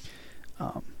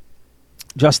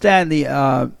 Just then, the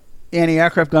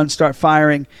anti-aircraft guns start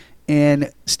firing,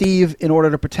 and Steve, in order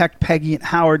to protect Peggy and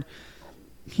Howard,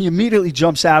 he immediately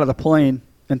jumps out of the plane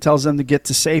and tells them to get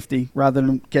to safety rather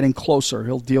than getting closer.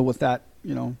 He'll deal with that,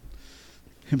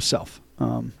 himself.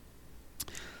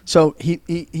 So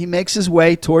he makes his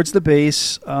way towards the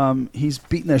base. He's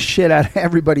beating the shit out of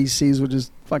everybody he sees, which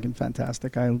is fucking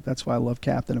fantastic. That's why I love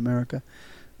Captain America.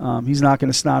 He's knocking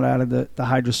the snot out of the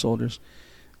Hydra soldiers.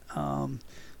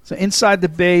 So inside the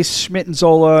base, Schmidt and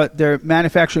Zola, they're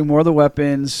manufacturing more of the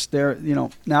weapons. They're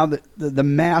now the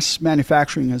mass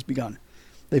manufacturing has begun.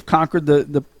 They've conquered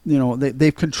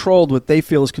they've controlled what they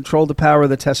feel is controlled the power of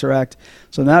the Tesseract.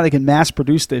 So now they can mass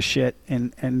produce this shit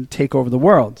and take over the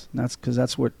world. And that's because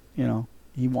that's what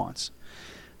he wants.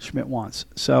 Schmidt wants.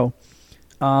 So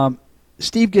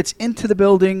Steve gets into the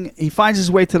building. He finds his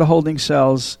way to the holding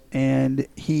cells, and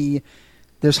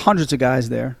there's hundreds of guys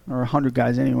there, or 100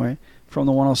 guys anyway, from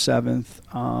the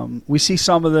 107th. We see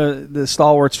some of the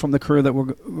stalwarts from the crew that we're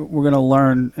going to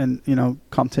learn and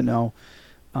come to know.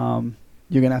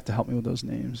 You're going to have to help me with those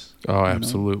names. Oh,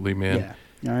 absolutely, man.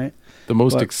 Yeah. All right. The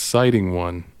most exciting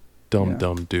one, Dum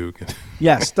Dum Dugan.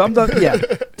 Yes, Dum Dum. Yeah,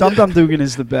 Dum Dum Dugan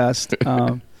is the best.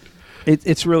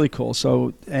 It's really cool.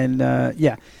 So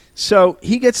so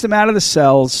he gets them out of the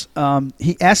cells.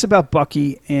 He asks about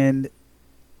Bucky, and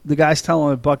the guys tell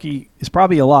him that Bucky is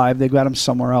probably alive. They got him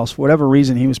somewhere else for whatever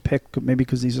reason. He was picked, maybe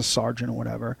because he's a sergeant or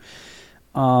whatever.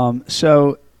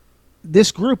 So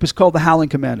this group is called the Howling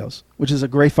Commandos, which is a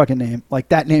great fucking name. Like,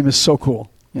 that name is so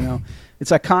cool.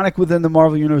 It's iconic within the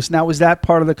Marvel Universe. Now, was that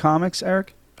part of the comics,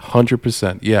 Eric?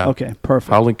 100%, yeah. Okay,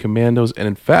 perfect. Howling Commandos, and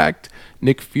in fact,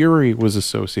 Nick Fury was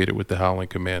associated with the Howling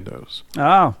Commandos.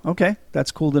 Oh, okay,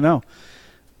 that's cool to know.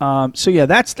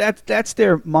 That's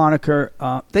their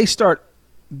moniker. They start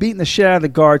beating the shit out of the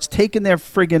guards, taking their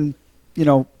friggin'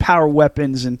 power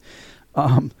weapons, and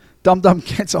Dum Dum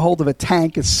gets a hold of a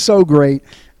tank. It's so great.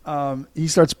 He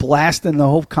starts blasting the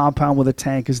whole compound with a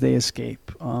tank as they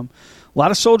escape. A lot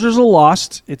of soldiers are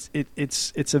lost. It's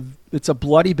a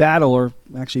bloody battle, or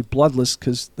actually bloodless,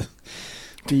 because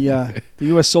the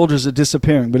U.S. soldiers are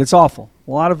disappearing. But it's awful.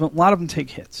 A lot of them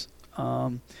take hits. Yeah,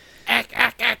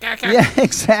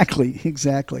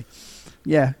 exactly.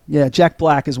 Yeah. Jack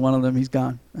Black is one of them. He's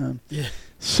gone.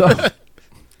 So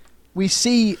we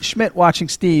see Schmidt watching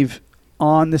Steve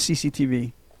on the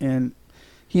CCTV, and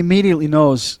he immediately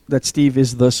knows that Steve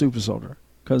is the super soldier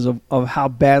because of how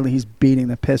badly he's beating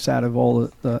the piss out of all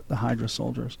the Hydra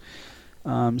soldiers.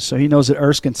 So he knows that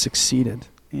Erskine succeeded,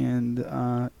 and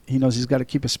he knows he's got to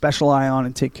keep a special eye on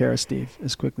and take care of Steve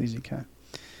as quickly as he can.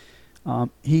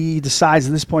 He decides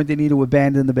at this point they need to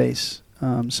abandon the base.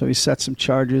 So he sets some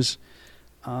charges.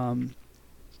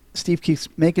 Steve keeps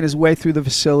making his way through the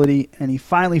facility, and he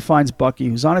finally finds Bucky,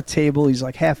 who's on a table. He's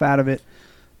like half out of it.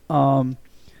 And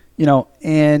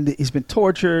he's been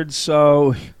tortured.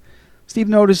 So Steve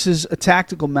notices a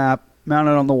tactical map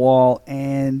mounted on the wall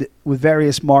and with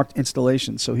various marked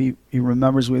installations. So he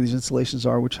remembers where these installations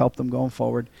are, which help them going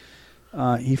forward.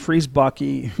 He frees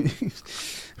Bucky,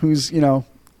 who's,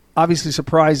 obviously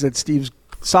surprised that Steve's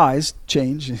size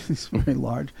changed. He's very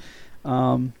large.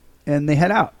 And they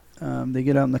head out. They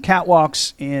get on the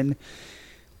catwalks, and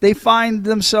they find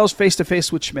themselves face to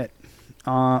face with Schmidt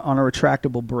on a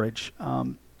retractable bridge.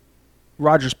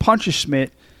 Rogers punches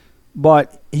Schmidt,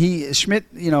 but Schmidt,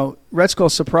 Red Skull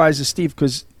surprises Steve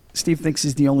because Steve thinks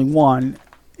he's the only one,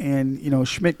 and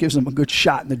Schmidt gives him a good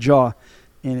shot in the jaw,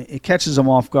 and it catches him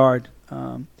off guard.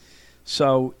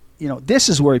 So this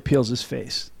is where he peels his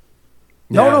face.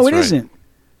 No, it isn't.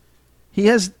 He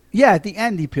has, at the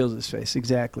end he peels his face,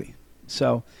 exactly.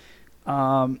 So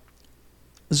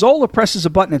Zola presses a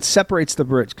button that separates the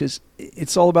bridge because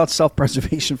it's all about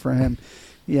self-preservation for him.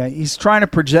 Yeah, he's trying to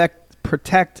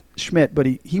protect Schmidt, but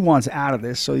he wants out of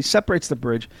this, so he separates the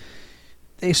bridge.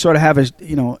 They sort of have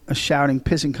a shouting,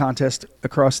 pissing contest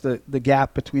across the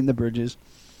gap between the bridges.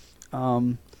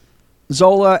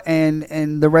 Zola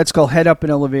and the Red Skull head up an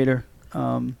elevator.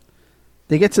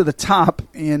 They get to the top,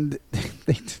 and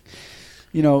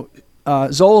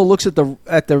Zola looks at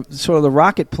the sort of the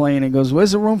rocket plane and goes,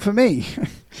 "Where's the room for me?"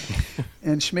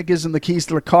 And Schmidt gives him the keys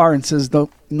to the car and says, "No,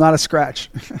 not a scratch."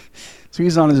 So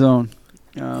he's on his own.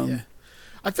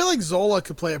 I feel like Zola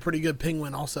could play a pretty good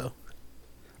Penguin also.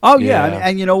 Oh, yeah.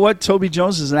 And you know what? Toby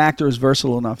Jones as an actor is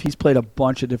versatile enough. He's played a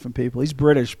bunch of different people. He's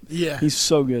British. Yeah. He's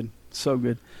so good. So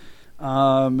good.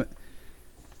 All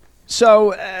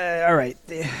right.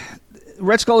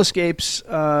 Red Skull escapes.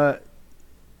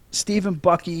 Steve and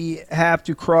Bucky have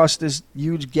to cross this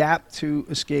huge gap to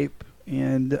escape.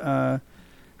 And,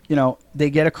 they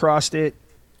get across it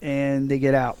and they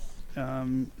get out.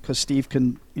 Because Steve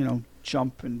can,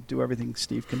 jump and do everything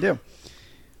Steve can do.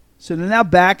 So they're now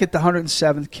back at the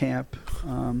 107th camp.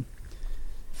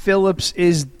 Phillips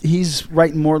he's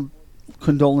writing more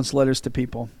condolence letters to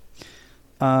people.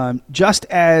 Just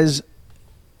as,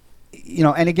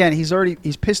 and again,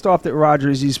 he's pissed off that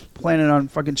Rogers. He's planning on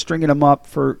fucking stringing him up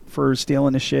for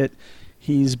stealing the shit.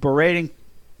 He's berating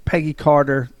Peggy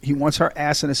Carter. He wants her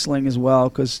ass in a sling as well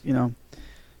because,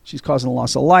 she's causing a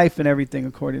loss of life and everything,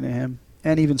 according to him.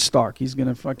 And even Stark. He's going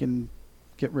to fucking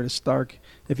get rid of Stark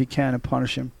if he can and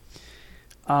punish him.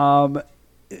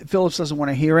 Phillips doesn't want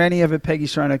to hear any of it.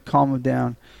 Peggy's trying to calm him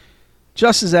down.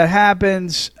 Just as that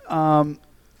happens, all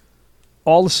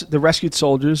the rescued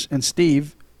soldiers and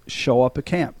Steve show up at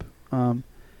camp.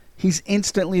 He's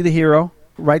instantly the hero,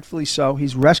 rightfully so.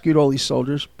 He's rescued all these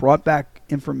soldiers, brought back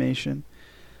information.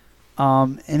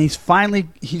 And he's finally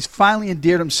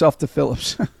endeared himself to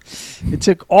Phillips. It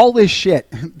took all this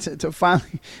shit to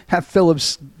finally have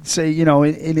Phillips say,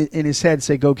 in his head,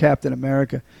 say, "Go Captain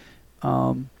America."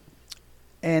 And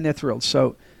they're thrilled.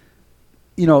 So,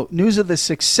 news of the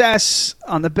success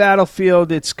on the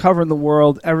battlefield, it's covering the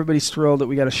world. Everybody's thrilled that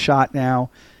we got a shot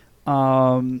now.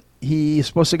 He's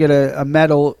supposed to get a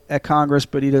medal at Congress,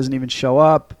 but he doesn't even show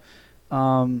up.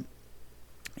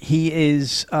 He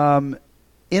is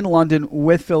in London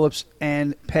with Phillips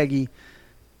and Peggy,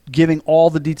 giving all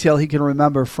the detail he can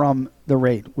remember from the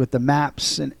raid with the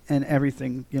maps and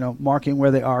everything, marking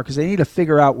where they are because they need to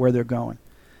figure out where they're going.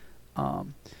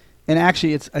 And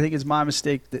actually, I think it's my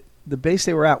mistake that the base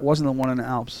they were at wasn't the one in the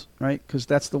Alps, right? Because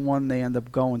that's the one they end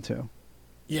up going to.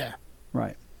 Yeah.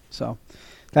 Right. So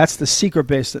that's the secret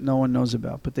base that no one knows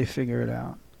about, but they figure it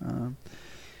out.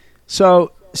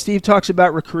 So Steve talks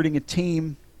about recruiting a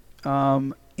team,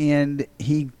 and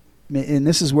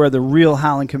this is where the real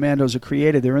Howling Commandos are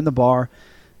created. They're in the bar,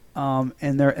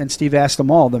 and Steve asked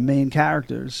them all, the main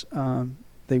characters, that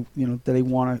they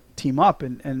want to team up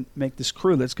and make this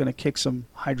crew that's going to kick some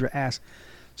Hydra ass.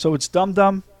 So it's Dum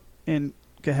Dum, and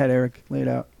go ahead, Eric, lay it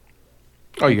out.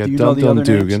 Oh, you got Dum Dum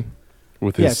Dugan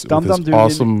with his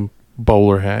awesome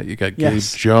bowler hat. You got Gabe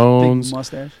Jones, big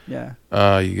mustache. Yeah.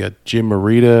 You got Jim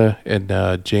Morita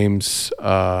and James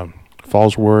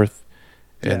Fallsworth,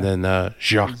 and then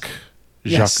Jacques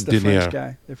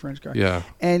Denier, the French guy. Yeah.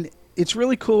 And it's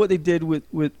really cool what they did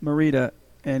with Morita.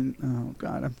 And, oh,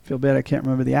 God, I feel bad I can't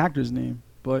remember the actor's name.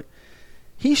 But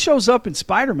he shows up in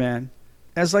Spider-Man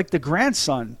as, like, the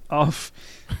grandson of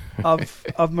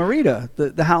Morita,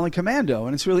 the Howling Commando.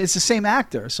 And it's the same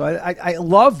actor. So I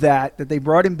love that they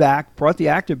brought him back, brought the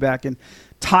actor back, and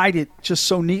tied it just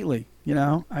so neatly.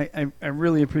 I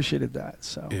really appreciated that.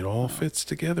 So it all fits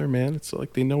together, man. It's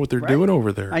like they know what they're doing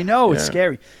over there. I know. It's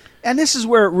scary. And this is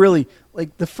where it really,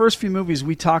 like, the first few movies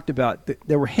we talked about,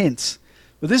 there were hints.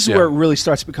 But this is where it really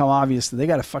starts to become obvious that they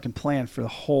got a fucking plan for the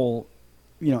whole,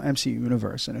 MCU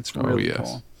universe, and it's really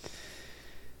cool.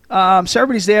 So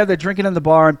everybody's there. They're drinking in the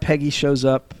bar, and Peggy shows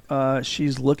up.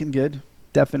 She's looking good,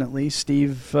 definitely.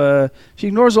 Steve, she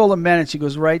ignores all the men, and she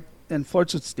goes right and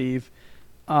flirts with Steve.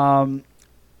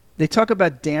 They talk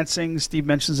about dancing. Steve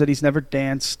mentions that he's never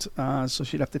danced, so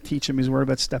she'd have to teach him. He's worried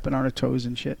about stepping on her toes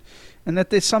and shit, and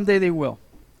that someday they will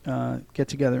get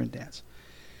together and dance.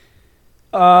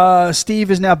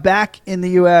 Steve is now back in the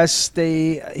U.S.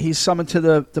 He's summoned to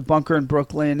the bunker in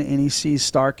Brooklyn, and he sees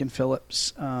Stark and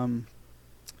Phillips.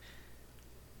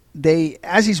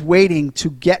 As he's waiting to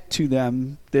get to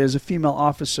them, there's a female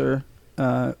officer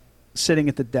sitting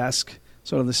at the desk,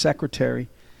 sort of the secretary.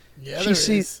 Yeah, there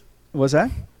is. Was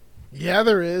that? Yeah,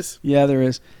 there is. Yeah, there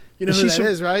is. You know who that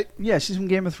is, right? Yeah, she's from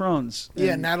Game of Thrones.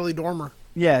 Yeah, Natalie Dormer.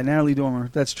 Yeah, Natalie Dormer.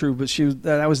 That's true. But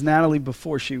that was Natalie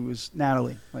before she was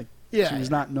Natalie. She was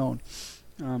not known.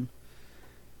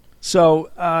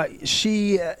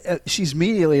 She's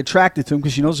immediately attracted to him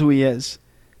because she knows who he is,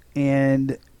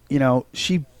 and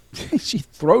she she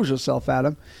throws herself at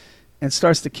him and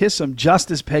starts to kiss him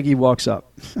just as Peggy walks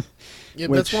up. Yeah,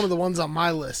 that's one of the ones on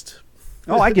my list.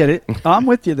 Oh, I get it. I'm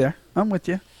with you there. I'm with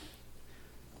you.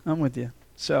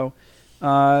 So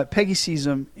Peggy sees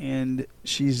him, and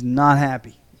she's not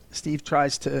happy. Steve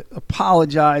tries to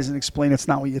apologize and explain it's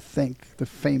not what you think. The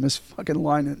famous fucking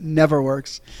line that never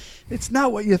works. It's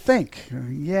not what you think.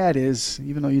 Yeah, it is,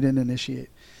 even though you didn't initiate.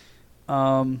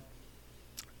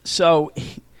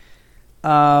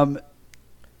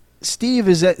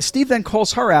 Steve then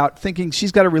calls her out, thinking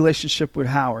she's got a relationship with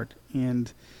Howard,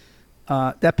 and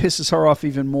that pisses her off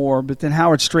even more. But then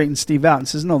Howard straightens Steve out and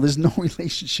says, "No, there's no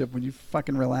relationship. Would you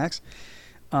fucking relax?"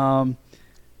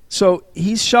 So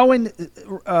he's showing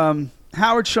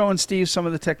Howard showing Steve some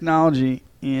of the technology,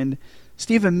 and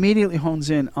Steve immediately hones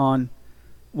in on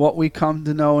what we come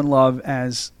to know and love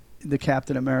as the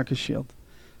Captain America shield.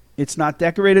 It's not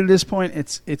decorated at this point.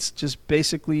 It's just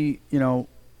basically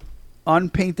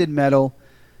unpainted metal.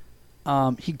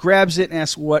 He grabs it and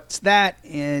asks, "What's that?"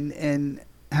 And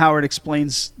Howard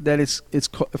explains that it's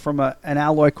from an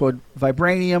alloy called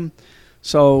vibranium.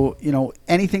 So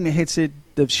anything that hits it,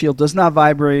 the shield does not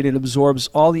vibrate. It absorbs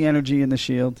all the energy in the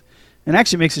shield, and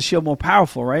actually makes the shield more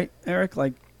powerful, right, Eric?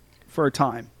 Like for a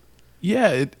time.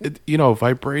 Yeah,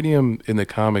 vibranium in the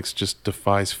comics just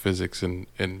defies physics in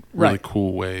really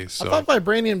cool ways. So. I thought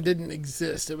vibranium didn't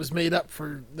exist. It was made up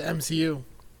for the MCU.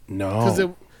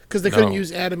 No. Because they couldn't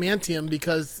use adamantium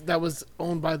because that was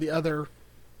owned by the other.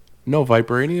 No,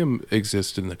 vibranium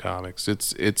exists in the comics.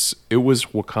 It was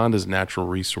Wakanda's natural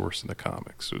resource in the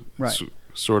comics. Right.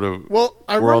 Sort of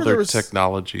I where all remember their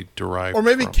technology derived or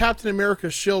maybe from. Captain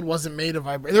America's shield wasn't made of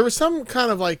vibranium. There was some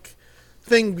kind of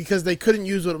thing because they couldn't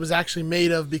use what it was actually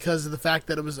made of because of the fact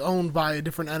that it was owned by a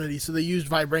different entity, so they used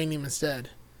vibranium instead.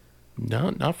 No,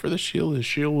 not for the shield. The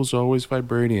shield was always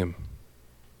vibranium.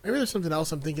 Maybe there's something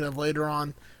else I'm thinking of later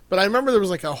on. But I remember there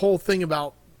was a whole thing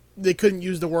about they couldn't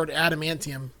use the word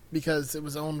adamantium because it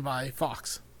was owned by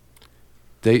Fox.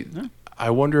 I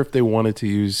wonder if they wanted to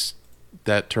use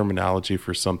that terminology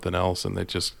for something else, and they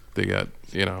got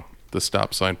the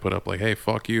stop sign put up like, "Hey,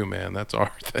 fuck you, man. That's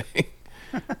our thing."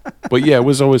 But yeah, it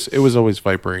was always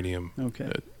vibranium.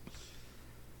 Okay.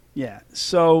 Yeah.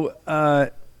 So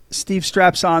Steve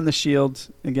straps on the shield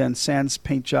again, sans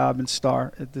paint job and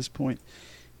star at this point.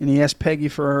 And he asked Peggy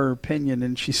for her opinion,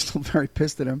 and she's still very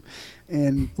pissed at him.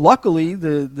 And luckily,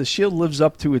 the shield lives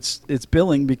up to its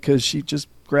billing because she just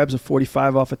grabs a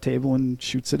 .45 off a table and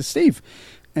shoots it at Steve.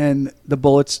 And the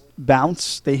bullets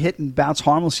bounce. They hit and bounce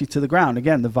harmlessly to the ground.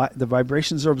 Again, the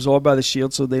vibrations are absorbed by the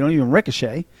shield, so they don't even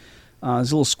ricochet.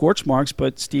 There's little scorch marks,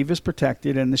 but Steve is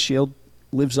protected, and the shield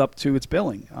lives up to its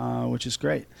billing, which is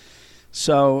great.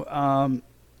 So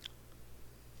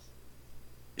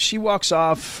she walks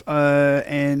off,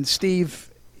 and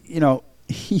Steve,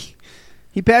 he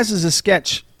passes a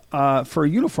sketch for a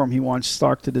uniform he wants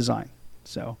Stark to design.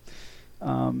 So,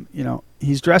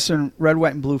 he's dressed in red,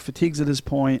 white, and blue fatigues at this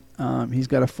point. He's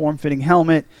got a form-fitting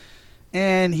helmet,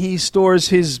 and he stores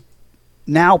his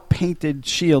now painted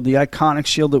shield, the iconic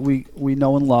shield that we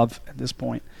know and love at this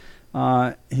point.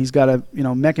 He's got a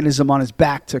mechanism on his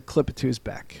back to clip it to his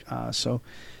back. So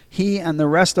he and the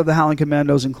rest of the Howling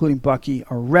Commandos, including Bucky,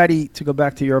 are ready to go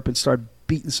back to Europe and start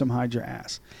beating some Hydra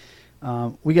ass.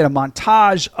 We get a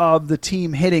montage of the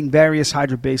team hitting various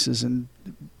Hydra bases and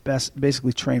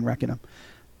basically train wrecking them.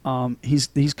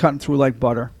 He's cutting through like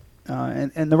butter,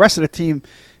 and the rest of the team,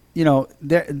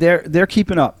 they're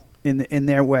keeping up in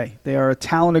their way. They are a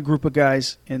talented group of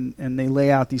guys, and they lay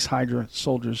out these Hydra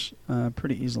soldiers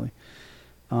pretty easily.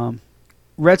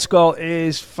 Red Skull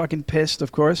is fucking pissed,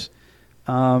 of course.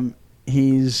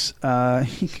 He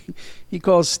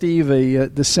calls Steve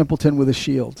the simpleton with a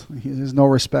shield. There's no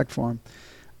respect for him,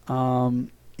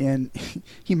 and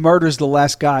he murders the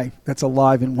last guy that's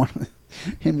alive in one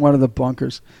of the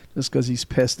bunkers just because he's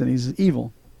pissed and he's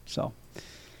evil. So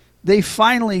they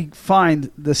finally find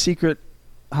the secret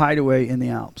hideaway in the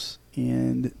Alps,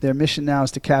 and their mission now is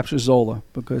to capture Zola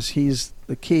because he's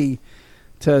the key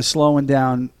to slowing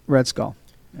down Red Skull.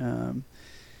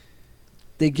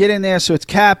 They get in there, so it's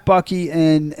Cap, Bucky,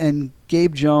 and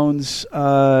Gabe Jones.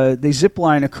 They zip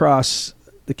line across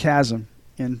the chasm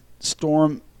and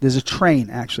storm. There's a train,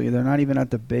 actually. They're not even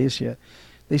at the base yet.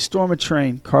 They storm a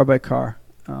train, car by car.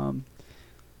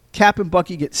 Cap and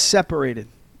Bucky get separated.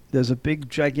 There's a big,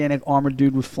 gigantic armored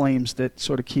dude with flames that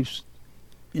sort of keeps,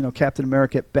 Captain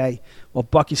America at bay, while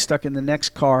Bucky's stuck in the next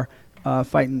car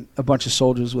fighting a bunch of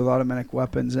soldiers with automatic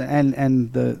weapons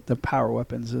and the power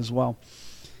weapons as well.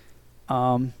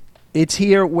 It's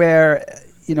here where,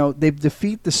 they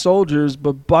defeat the soldiers,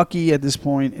 but Bucky at this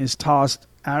point is tossed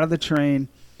out of the train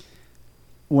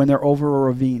when they're over a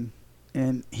ravine.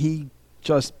 And he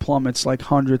just plummets like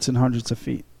hundreds and hundreds of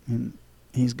feet, and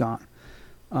he's gone.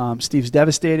 Steve's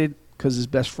devastated because his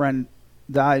best friend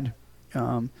died.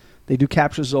 They do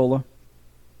capture Zola.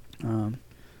 The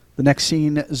next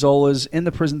scene, Zola's in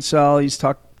the prison cell. He's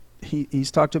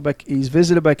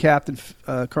visited by Captain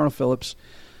Colonel Phillips.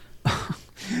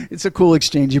 It's a cool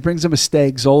exchange. He brings him a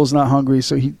steak. Zola's not hungry,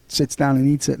 so he sits down and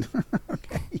eats it.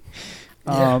 Okay.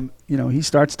 Yeah. He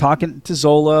starts talking to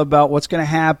Zola about what's going to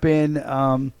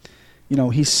happen.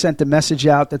 He sent a message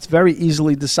out that's very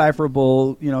easily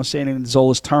decipherable, saying that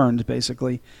Zola's turned,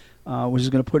 basically, which is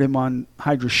going to put him on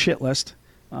Hydra's shit list.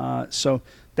 So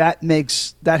that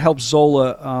helps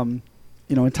Zola,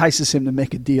 entices him to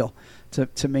make a deal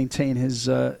to maintain his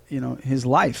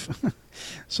life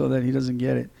so that he doesn't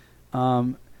get it.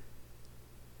 All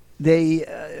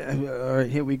right,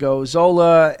 here we go.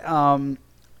 Zola,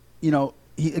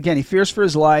 he fears for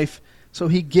his life, so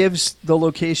he gives the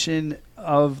location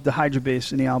of the Hydra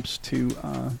base in the Alps to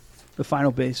the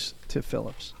final base to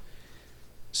Phillips.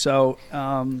 So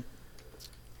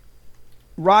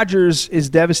Rogers is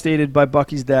devastated by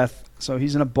Bucky's death, so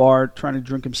he's in a bar trying to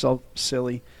drink himself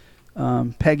silly.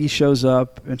 Peggy shows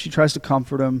up, and she tries to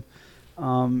comfort him.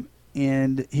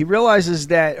 And he realizes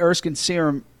that Erskine's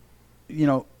serum,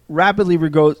 rapidly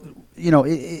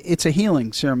it's a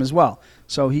healing serum as well.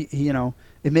 So he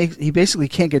basically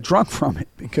can't get drunk from it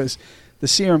because the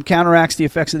serum counteracts the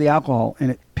effects of the alcohol,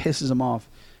 and it pisses him off.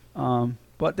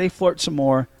 But they flirt some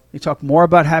more. They talk more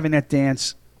about having that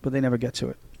dance, but they never get to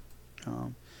it.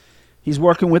 He's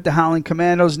working with the Howling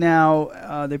Commandos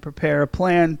now. They prepare a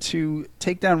plan to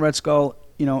take down Red Skull,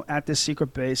 at this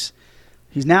secret base.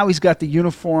 He's got the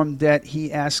uniform that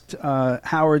he asked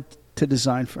Howard to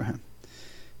design for him.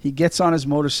 He gets on his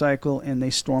motorcycle, and they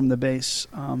storm the base.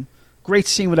 Great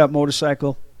scene with that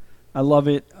motorcycle. I love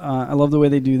it. I love the way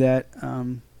they do that.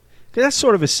 'Cause that's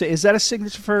sort of is that a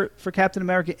signature for Captain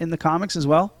America in the comics as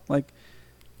well? Like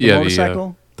the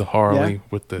motorcycle? The Harley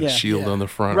with the shield on the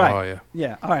front. Right. Oh, yeah.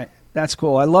 Yeah. All right. That's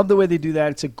cool. I love the way they do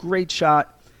that. It's a great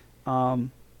shot.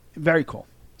 Very cool.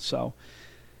 So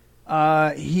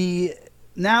he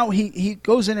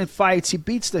goes in and fights. He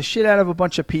beats the shit out of a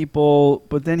bunch of people,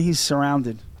 but then he's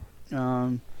surrounded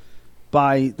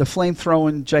by the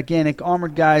flame-throwing gigantic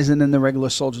armored guys and then the regular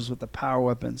soldiers with the power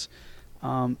weapons.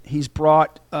 He's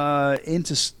brought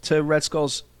into Red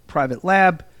Skull's private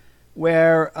lab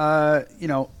where,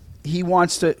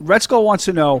 Red Skull wants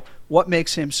to know what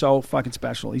makes him so fucking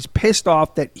special. He's pissed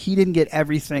off that he didn't get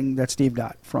everything that Steve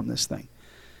got from this thing.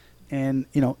 And,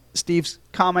 Steve's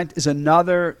comment is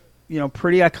another,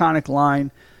 pretty iconic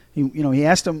line. He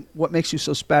asked him, what makes you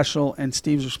so special? And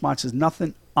Steve's response is,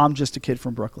 nothing. I'm just a kid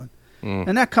from Brooklyn.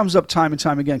 And that comes up time and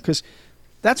time again because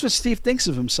that's what Steve thinks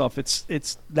of himself.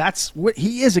 That's what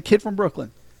he is, a kid from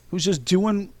Brooklyn who's just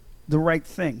doing the right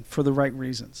thing for the right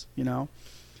reasons,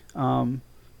 And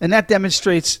that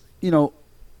demonstrates,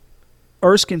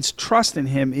 Erskine's trust in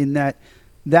him in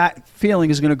that feeling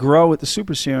is going to grow with the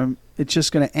super serum. It's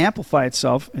just going to amplify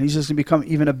itself, and he's just going to become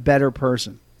even a better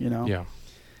person, Yeah.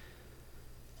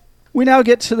 We now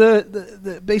get to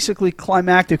the basically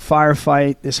climactic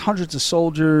firefight. There's hundreds of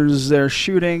soldiers. They're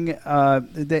shooting.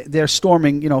 They're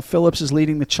storming. Phillips is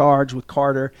leading the charge with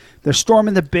Carter. They're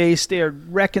storming the base. They are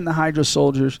wrecking the Hydra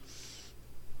soldiers.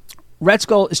 Red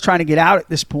Skull is trying to get out at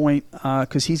this point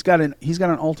because he's got an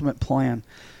ultimate plan.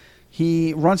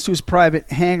 He runs to his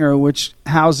private hangar, which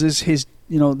houses his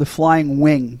the flying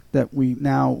wing that we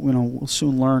now we'll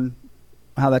soon learn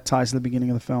how that ties to the beginning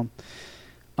of the film.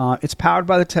 It's powered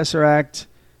by the Tesseract.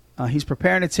 He's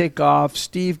preparing to take off.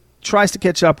 Steve tries to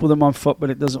catch up with him on foot, but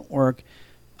it doesn't work.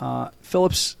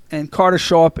 Phillips and Carter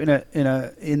show up in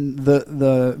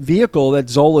the vehicle that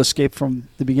Zola escaped from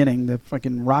the beginning, the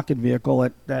fucking rocket vehicle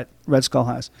that Red Skull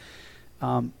has.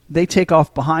 They take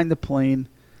off behind the plane.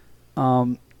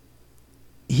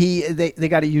 They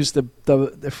got to use the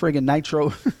friggin'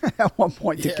 nitro at one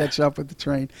point to catch up with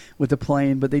the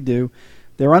plane, but they do.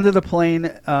 They're under the plane.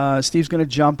 Steve's going to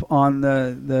jump on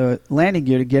the landing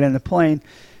gear to get in the plane,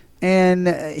 and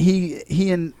he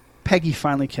and Peggy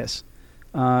finally kiss.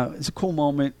 It's a cool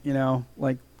moment,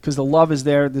 because the love is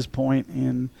there at this point,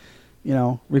 and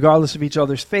regardless of each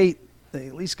other's fate, they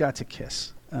at least got to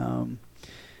kiss.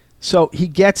 So he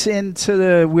gets into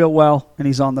the wheel well, and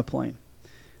he's on the plane.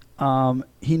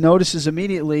 He notices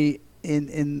immediately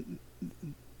in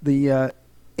the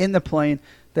plane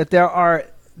that there are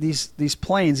these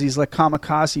planes, these like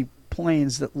kamikaze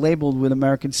planes that labeled with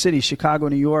American cities, Chicago,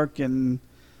 New York, and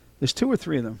there's 2 or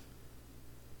 3 of them.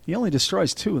 He only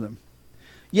destroys 2 of them.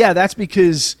 Yeah, that's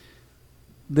because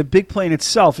the big plane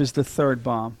itself is the 3rd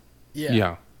bomb.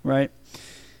 Yeah. Right.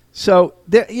 So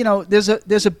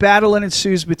there's a battle that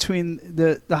ensues between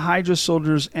the Hydra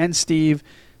soldiers and Steve,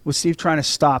 with Steve trying to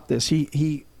stop this.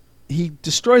 He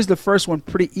destroys the first one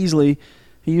pretty easily.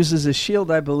 He uses a shield,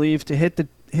 I believe, to hit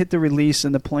the release,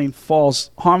 and the plane falls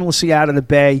harmlessly out of the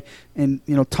bay and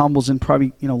tumbles and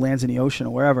probably lands in the ocean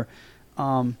or wherever.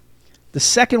 The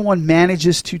second one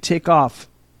manages to take off,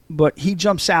 but he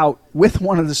jumps out with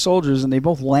one of the soldiers, and they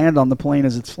both land on the plane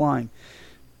as it's flying.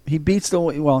 He beats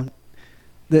the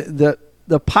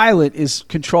pilot is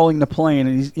controlling the plane,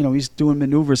 and he's doing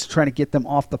maneuvers to try to get them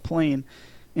off the plane,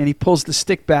 and he pulls the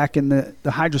stick back, and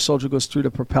the Hydra soldier goes through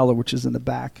the propeller, which is in the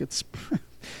back. It's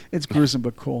gruesome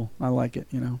but cool. I like it.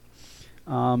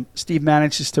 Steve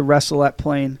manages to wrestle a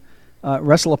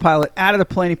pilot out of the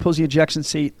plane. He pulls the ejection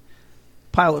seat.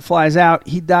 Pilot flies out.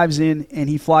 He dives in, and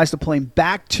he flies the plane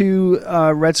back to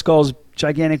Red Skull's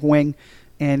gigantic wing,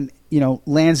 and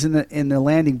lands in the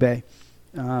landing bay.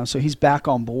 So he's back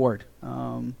on board.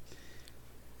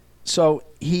 So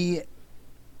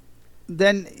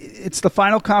then it's the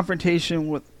final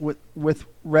confrontation with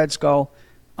Red Skull.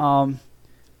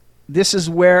 This is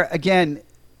where, again,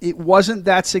 it wasn't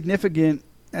that significant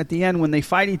at the end when they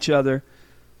fight each other.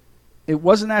 It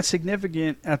wasn't that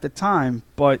significant at the time,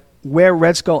 but where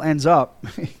Red Skull ends up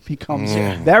becomes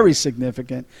very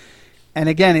significant. And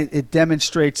again, it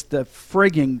demonstrates the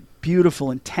frigging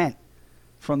beautiful intent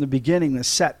from the beginning to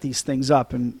set these things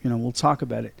up, and we'll talk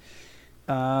about it.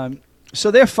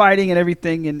 So they're fighting and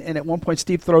everything, and at one point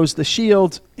Steve throws the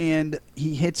shield, and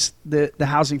he hits the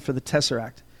housing for the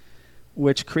Tesseract,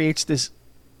 which creates this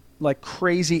like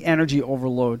crazy energy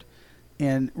overload.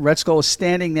 And Red Skull is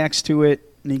standing next to it,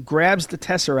 and he grabs the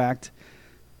Tesseract.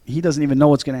 He doesn't even know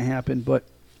what's going to happen, but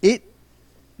the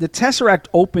Tesseract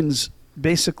opens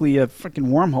basically a freaking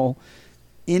wormhole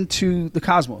into the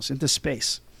cosmos, into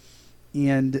space.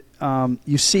 And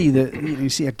you see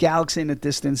a galaxy in the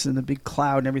distance and the big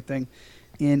cloud and everything,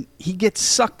 and he gets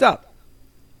sucked up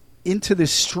into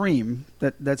this stream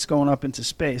that's going up into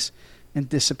space and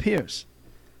disappears.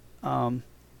 And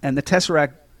the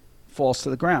Tesseract falls to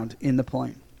the ground in the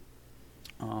plane.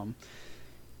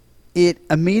 It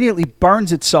immediately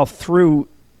burns itself through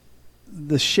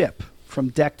the ship from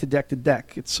deck to deck to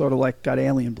deck. It's sort of like got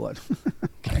alien blood.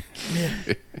 Okay.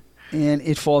 Yeah. And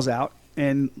it falls out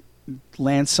and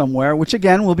lands somewhere, which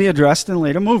again will be addressed in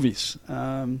later movies.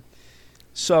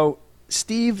 So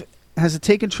Steve has to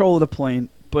take control of the plane,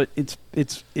 but it's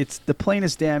the plane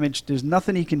is damaged. There's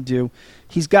nothing he can do.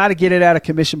 He's got to get it out of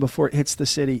commission before it hits the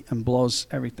city and blows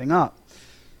everything up.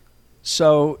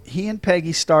 So he and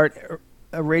Peggy start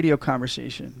a radio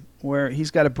conversation where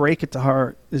he's got to break it to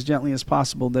her as gently as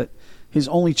possible that his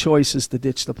only choice is to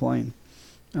ditch the plane.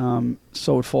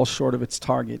 So it falls short of its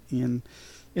target. And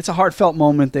it's a heartfelt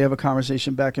moment. They have a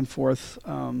conversation back and forth.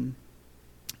 And,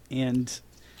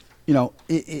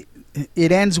 it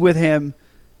ends with him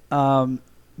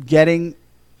getting,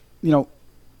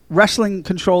 wrestling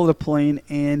control of the plane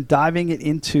and diving it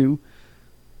into,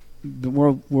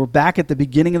 we're back at the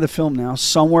beginning of the film now,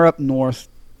 somewhere up north.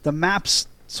 The maps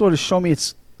sort of show me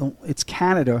it's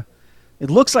Canada. It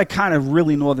looks like kind of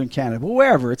really northern Canada, but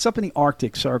wherever. It's up in the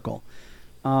Arctic Circle.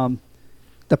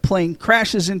 The plane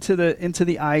crashes into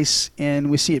the ice, and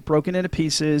we see it broken into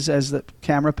pieces as the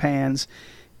camera pans,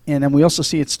 and then we also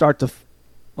see it start to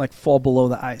fall below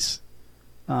the ice,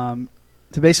 to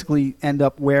basically end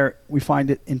up where we find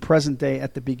it in present day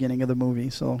at the beginning of the movie.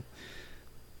 So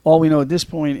all we know at this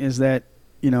point is that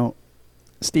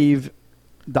Steve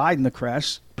died in the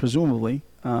crash, presumably,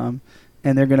 and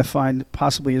they're going to find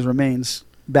possibly his remains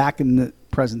back in the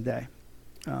present day.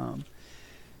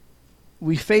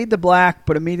 We fade to black,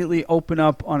 but immediately open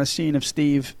up on a scene of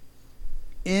Steve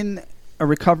in a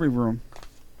recovery room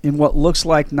in what looks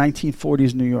like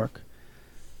 1940s New York.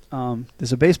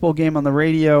 There's a baseball game on the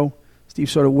radio. Steve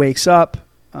sort of wakes up,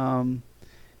 and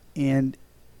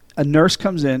a nurse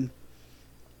comes in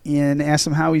and asks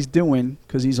him how he's doing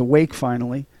because he's awake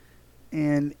finally.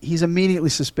 and he's immediately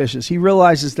suspicious. He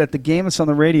realizes that the game that's on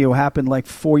the radio happened like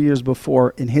 4 years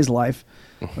before in his life,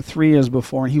 or 3 years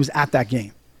before, and he was at that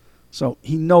game. So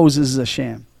he knows this is a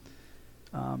sham.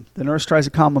 The nurse tries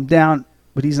to calm him down,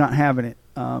 but he's not having it.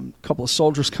 A couple of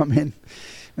soldiers come in,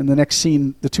 and the next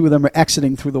scene, the two of them are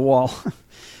exiting through the wall,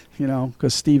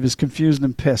 because Steve is confused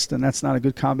and pissed, and that's not a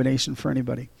good combination for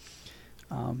anybody.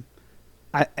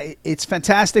 It's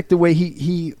fantastic the way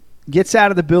he gets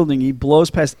out of the building. He blows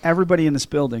past everybody in this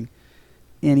building,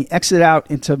 and he exits out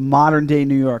into modern-day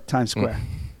New York, Times Square.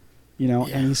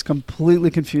 And he's completely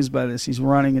confused by this. He's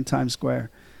running in Times Square.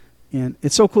 And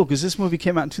it's so cool because this movie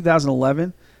came out in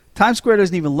 2011. Times Square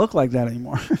doesn't even look like that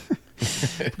anymore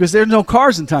because there's no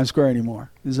cars in Times Square anymore.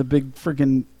 There's a big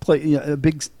freaking a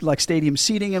big like stadium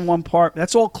seating in one part.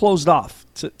 That's all closed off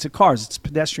to cars. It's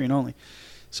pedestrian only.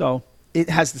 So it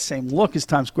has the same look as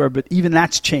Times Square, but even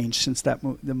that's changed since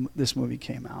this movie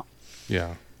came out.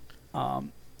 Yeah.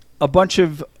 A bunch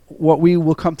of what we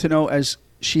will come to know as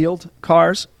SHIELD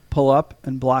cars pull up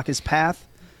and block his path,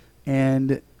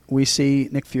 and we see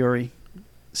Nick Fury,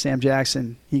 Sam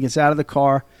Jackson. He gets out of the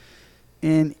car,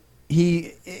 and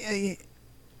he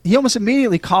almost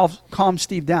immediately calms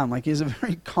Steve down. Like, he has a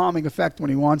very calming effect when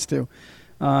he wants to,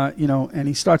 and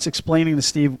he starts explaining to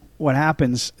Steve what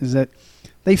happens is that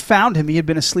they found him. He had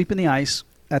been asleep in the ice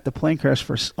at the plane crash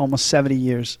for almost 70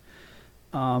 years.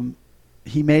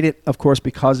 He made it, of course,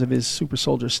 because of his super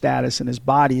soldier status, and his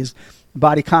body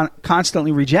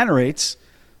constantly regenerates.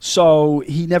 So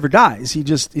he never dies. He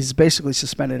just is basically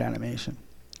suspended animation.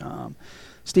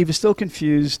 Steve is still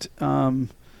confused. And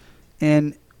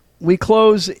we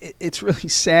close. It's really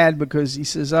sad because he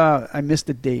says, I missed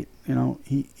the date.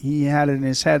 He had it in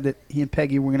his head that he and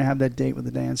Peggy were going to have that date with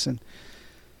the dance. And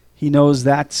he knows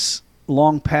that's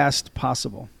long past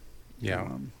possible. Yeah.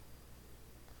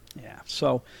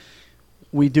 So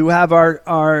we do have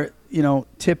our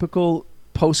typical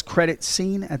post-credit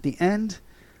scene at the end.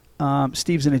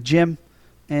 Steve's in a gym,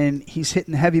 and he's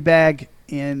hitting the heavy bag,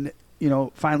 and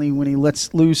finally when he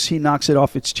lets loose, he knocks it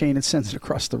off its chain and sends it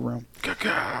across the room.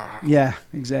 Yeah,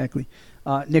 exactly.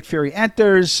 Nick Fury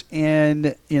enters, and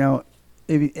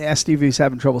asks Steve if he's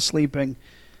having trouble sleeping.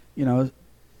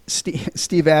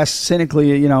 Steve asks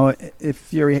cynically, if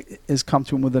Fury has come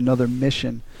to him with another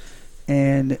mission,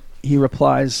 and he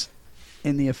replies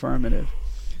in the affirmative.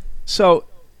 So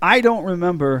I don't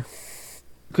remember.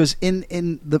 Because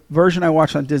in the version I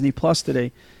watched on Disney Plus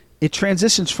today, it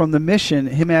transitions from the mission,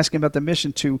 him asking about the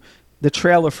mission, to the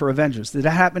trailer for Avengers. Did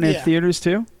that happen in theaters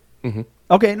too? Mm-hmm.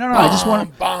 Okay, no, I just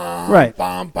want to... Right.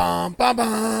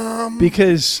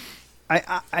 Because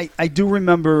I do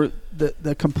remember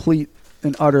the complete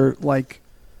and utter, like,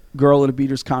 Girl at a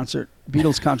Beatles concert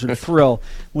thrill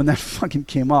when that fucking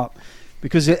came up.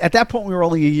 Because at that point, we were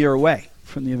only a year away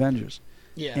from the Avengers.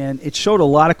 Yeah. And it showed a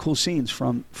lot of cool scenes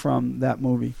from that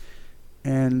movie,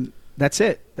 and that's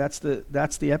it. That's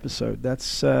the episode.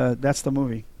 That's the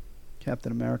movie,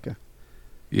 Captain America.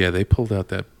 Yeah, they pulled out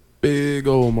that big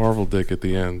old Marvel dick at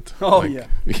the end. Oh yeah.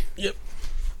 Yep.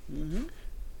 Mm-hmm.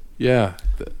 Yeah,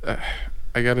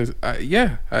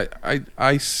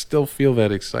 I still feel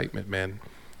that excitement, man.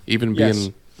 Even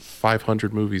being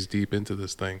 500 movies deep into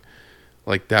this thing,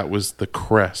 like, that was the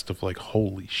crest of, like,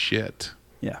 holy shit.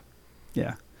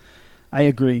 Yeah, I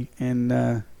agree. And,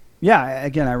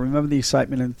 again, I remember the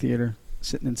excitement in the theater,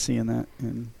 sitting and seeing that.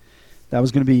 And that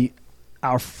was going to be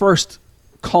our first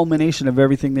culmination of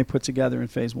everything they put together in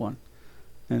Phase 1.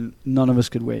 And none of us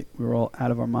could wait. We were all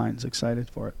out of our minds excited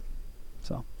for it.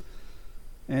 So,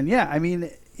 and, I mean,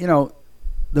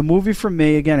 the movie for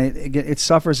me, again, it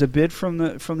suffers a bit from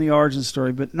the origin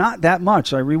story, but not that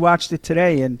much. I rewatched it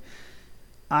today, and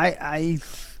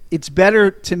it's better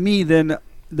to me than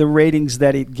the ratings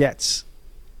that it gets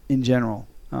in general,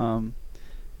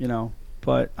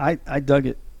 but I dug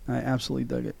it. I absolutely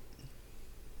dug it.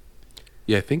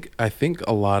 Yeah, I think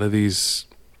a lot of these,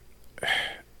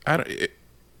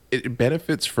 it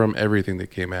benefits from everything that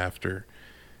came after.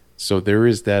 So there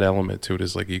is that element to it.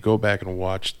 Is like, you go back and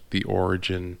watch the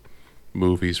origin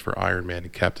movies for Iron Man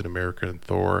and Captain America and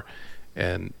Thor,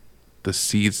 and the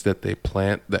seeds that they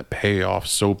plant that pay off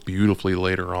so beautifully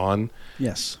later on.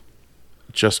 Yes.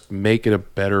 Just make it a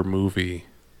better movie,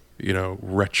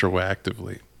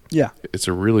 retroactively. Yeah. It's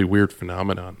a really weird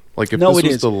phenomenon. Like, if this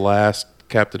was the last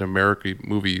Captain America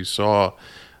movie you saw,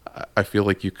 I feel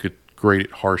like you could grade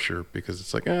it harsher because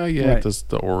it's like, it does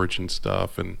the origin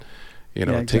stuff, and,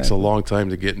 it takes a long time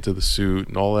to get into the suit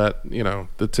and all that,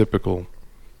 the typical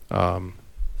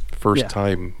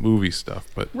first-time movie stuff.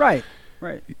 But Right.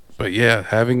 But yeah,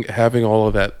 having all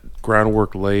of that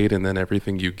groundwork laid, and then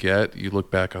everything you get, you look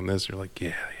back on this, you're like,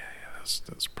 yeah,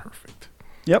 That's perfect.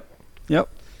 Yep.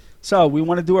 So we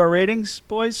want to do our ratings,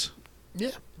 boys.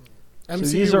 Yeah. So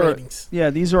MCU these are ratings.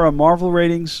 these are our Marvel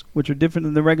ratings, which are different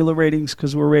than the regular ratings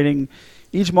because we're rating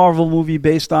each Marvel movie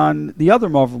based on the other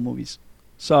Marvel movies.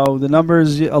 So the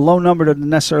numbers, a low number doesn't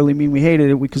necessarily mean we hated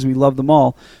it because we love them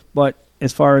all. But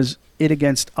as far as it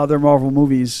against other Marvel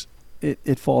movies,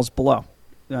 it falls below.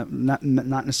 Not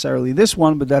necessarily this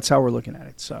one, but that's how we're looking at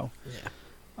it. So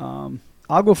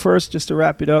I'll go first just to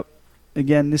wrap it up.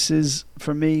 Again, this is,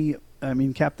 for me, I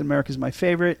mean, Captain America is my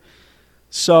favorite.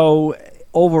 So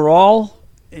overall,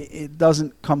 it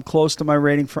doesn't come close to my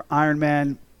rating for Iron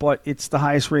Man, but it's the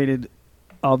highest rated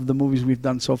of the movies we've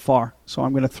done so far. So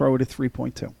I'm going to throw it a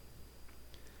 3.2.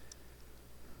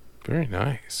 Very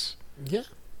nice. Yeah.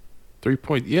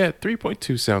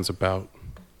 3.2 sounds about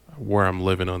where I'm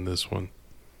living on this one.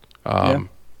 The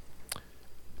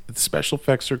special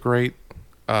effects are great.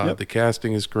 The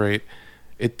casting is great.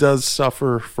 It does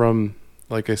suffer from,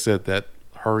 like I said, that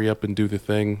hurry up and do the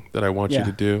thing that I want you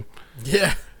to do.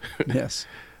 Yeah. Yes.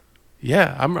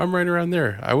 Yeah, I'm right around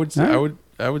there. I would say,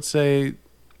 I would say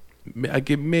I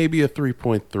give maybe a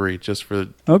 3.3 just for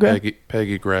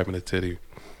Peggy grabbing a titty.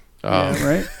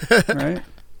 Right.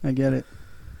 I get it.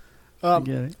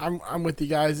 I'm with you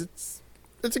guys.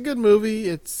 It's a good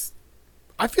movie.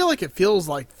 I feel like it feels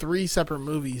like three separate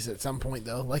movies at some point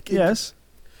though. Like yes.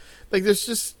 Like there's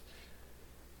just,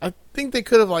 I think they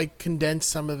could have like condensed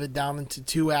some of it down into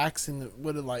 2 acts and it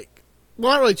would have like,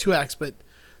 well, not really 2 acts, but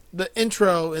the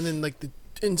intro and then like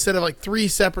instead of like 3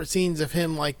 separate scenes of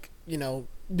him like, you know,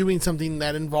 doing something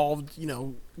that involved, you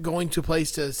know, going to a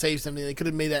place to save something, they could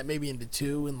have made that maybe into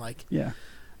 2 and like, I'd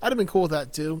have been cool with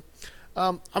that too.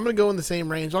 I'm going to go in the same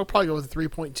range. I'll probably go with a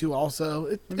 3.2 also.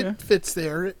 It fits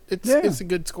there. It's a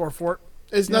good score for it.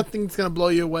 It's nothing that's going to blow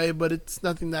you away, but it's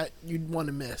nothing that you'd want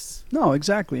to miss. No,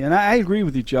 exactly. And I agree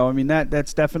with you, Joe. I mean,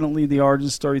 that's definitely the origin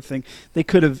story thing. They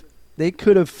could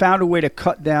have found a way to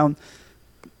cut down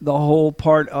the whole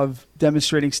part of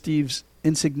demonstrating Steve's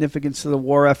insignificance to the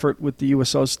war effort with the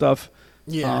USO stuff.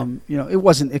 Yeah. You know, it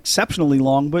wasn't exceptionally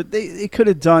long, but they could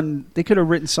have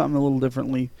written something a little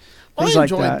differently. Well, I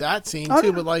enjoyed that scene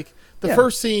too, but like the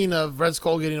first scene of Red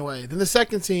Skull getting away, then the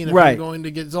second scene of him going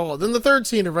to get Zola, then the third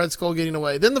scene of Red Skull getting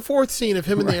away, then the fourth scene of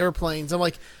him in the airplanes. I'm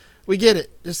like, we get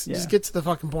it. Just get to the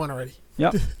fucking point already.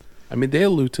 Yep. I mean, they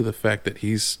allude to the fact that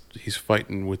he's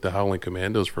fighting with the Howling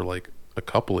Commandos for like a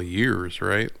couple of years,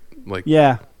 right? Like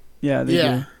they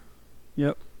do.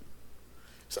 Yep.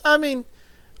 So I mean,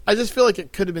 I just feel like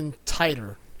it could have been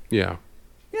tighter. Yeah.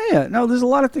 Yeah. No, there's a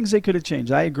lot of things they could have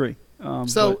changed. I agree.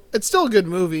 It's still a good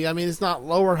movie. I mean, it's not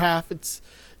lower half. It's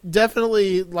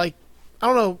definitely like, I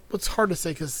don't know. It's hard to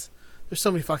say because there's so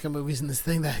many fucking movies in this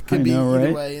thing that could be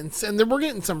either way. And we're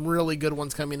getting some really good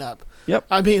ones coming up. Yep.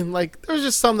 I mean, like, there's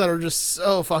just some that are just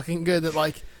so fucking good that,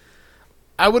 like,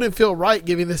 I wouldn't feel right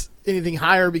giving this anything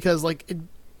higher because, like, it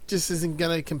just isn't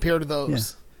going to compare to those. Yeah.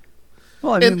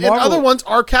 Well, I mean, and other ones,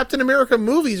 our Captain America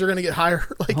movies are going to get higher.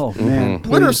 Like, oh, man.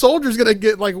 Winter Soldier's going to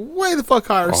get, like, way the fuck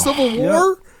higher. Civil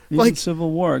War? Like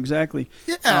Civil War, exactly.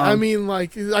 Yeah, I mean,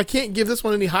 like, I can't give this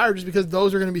one any higher just because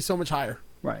those are going to be so much higher.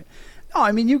 Right. No,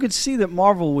 I mean, you could see that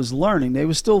Marvel was learning. They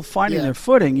were still finding their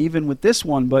footing, even with this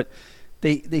one, but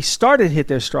they started to hit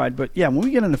their stride. But, yeah, when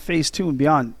we get into Phase 2 and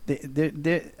beyond,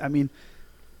 they're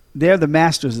the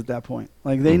masters at that point.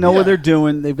 Like, they know what they're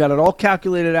doing. They've got it all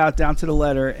calculated out down to the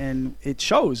letter, and it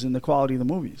shows in the quality of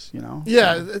the movies, you know?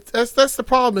 Yeah, that's the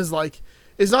problem is, like,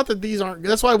 it's not that these aren't good.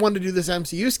 That's why I wanted to do this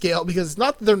MCU scale, because it's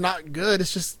not that they're not good.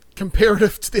 It's just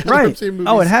comparative to the other MCU movies.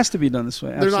 Oh, it has to be done this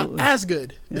way. Absolutely. They're not as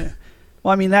good. Yeah.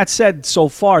 Well, I mean, that said, so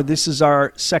far, this is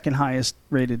our second highest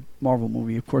rated Marvel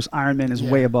movie. Of course, Iron Man is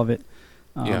way above it.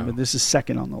 But this is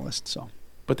second on the list. So,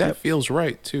 but that feels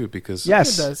right, too, because it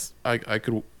does. I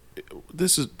could...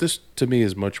 This to me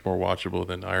is much more watchable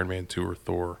than Iron Man 2 or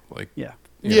Thor. Like, yeah.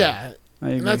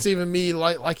 And that's even me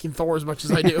liking Thor as much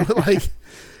as I do. Like,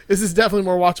 this is definitely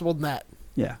more watchable than that.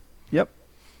 Yeah. Yep.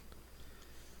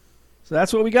 So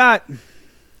that's what we got.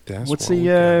 What's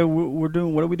we're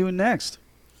doing? What are we doing next?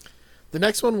 The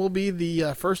next one will be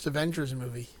the first Avengers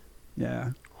movie.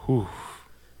 Yeah. Whew.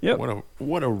 Yep.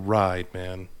 What a ride,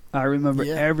 man. I remember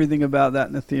everything about that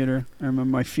in the theater. I remember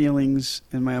my feelings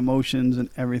and my emotions and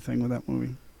everything with that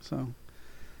movie. So,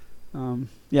 I'm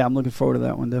looking forward to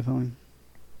that one, definitely.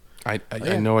 I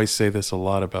know I say this a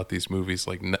lot about these movies,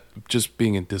 like just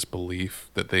being in disbelief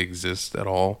that they exist at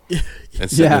all. And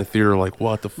sitting in the theater like,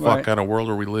 what the fuck kind of world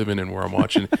are we living in where I'm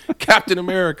watching Captain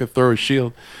America throw a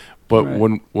shield? But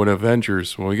when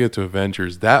we get to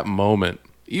Avengers, that moment,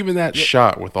 even that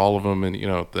shot with all of them and, you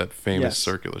know, that famous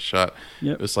circular shot,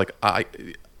 it's like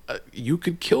you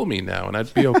could kill me now, and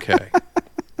I'd be okay.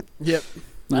 Yep.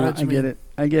 No, I get it.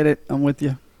 I get it. I'm with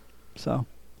you. So,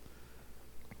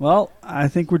 well, I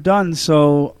think we're done.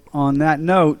 So, on that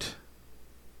note,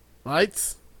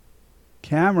 Lights.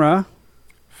 camera.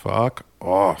 Fuck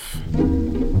off.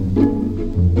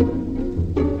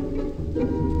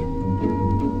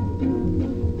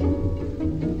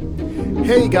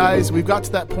 Hey guys, we've got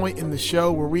to that point in the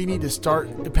show where we need to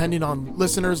start depending on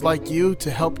listeners like you to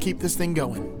help keep this thing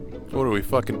going. What are we,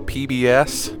 fucking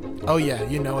PBS? Oh yeah,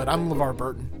 you know it. I'm LeVar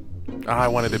Burton. I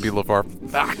wanted to be LeVar.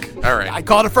 Fuck. All right. I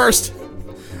called it first.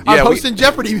 Yeah, I'm hosting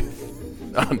Jeopardy.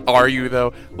 Are you,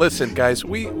 though? Listen, guys,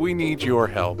 we need your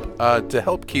help. To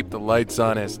help keep the lights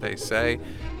on, as they say,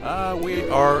 we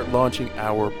are launching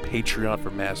our Patreon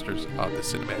for Masters of the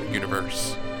Cinematic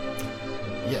Universe.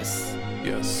 Yes.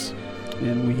 Yes.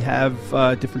 And we have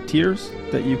different tiers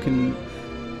that you can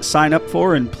sign up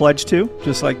for and pledge to,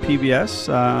 just like PBS.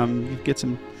 You get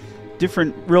some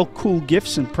different real cool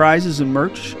gifts and prizes and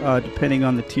merch, depending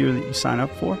on the tier that you sign up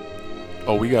for.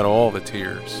 Oh, we got all the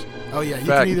tiers. Oh yeah, you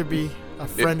fact, can either be a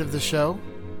friend of the show,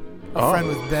 a friend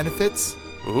with benefits.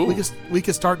 Ooh. We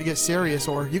could start to get serious,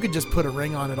 or you could just put a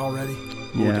ring on it already. Ooh,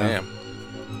 Yeah. damn.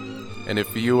 And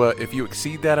if you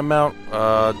exceed that amount,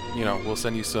 we'll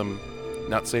send you some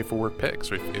not safe for work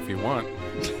pics if you want.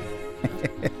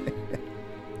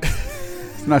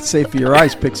 It's not safe for your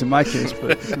eyes picks in my case,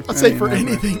 but I'll say for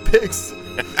anything pics.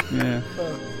 Yeah.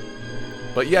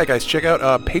 But yeah, guys, check out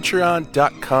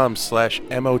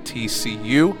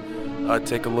patreon.com/MOTCU.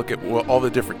 Take a look at all the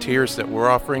different tiers that we're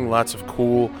offering. Lots of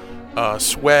cool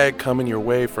swag coming your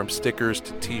way, from stickers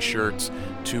to t-shirts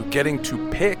to getting to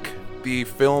pick the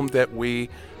film that we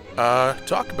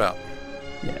talk about.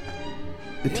 Yeah.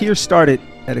 The tiers start at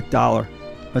 $1.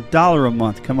 $1 a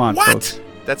month. Come on, What? folks.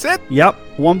 That's it? Yep,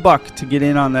 $1 to get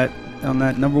in on that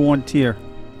number one tier.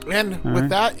 And All with right.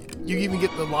 that, you even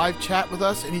get the live chat with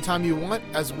us anytime you want,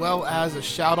 as well as a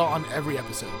shout out on every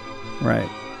episode. Right.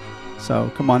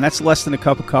 So come on, that's less than a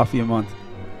cup of coffee a month.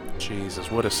 Jesus,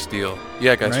 what a steal.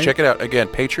 Yeah, guys, Right? check it out. Again,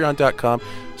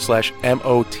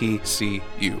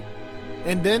 patreon.com/MOTCU.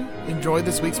 And then enjoy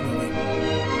this week's movie.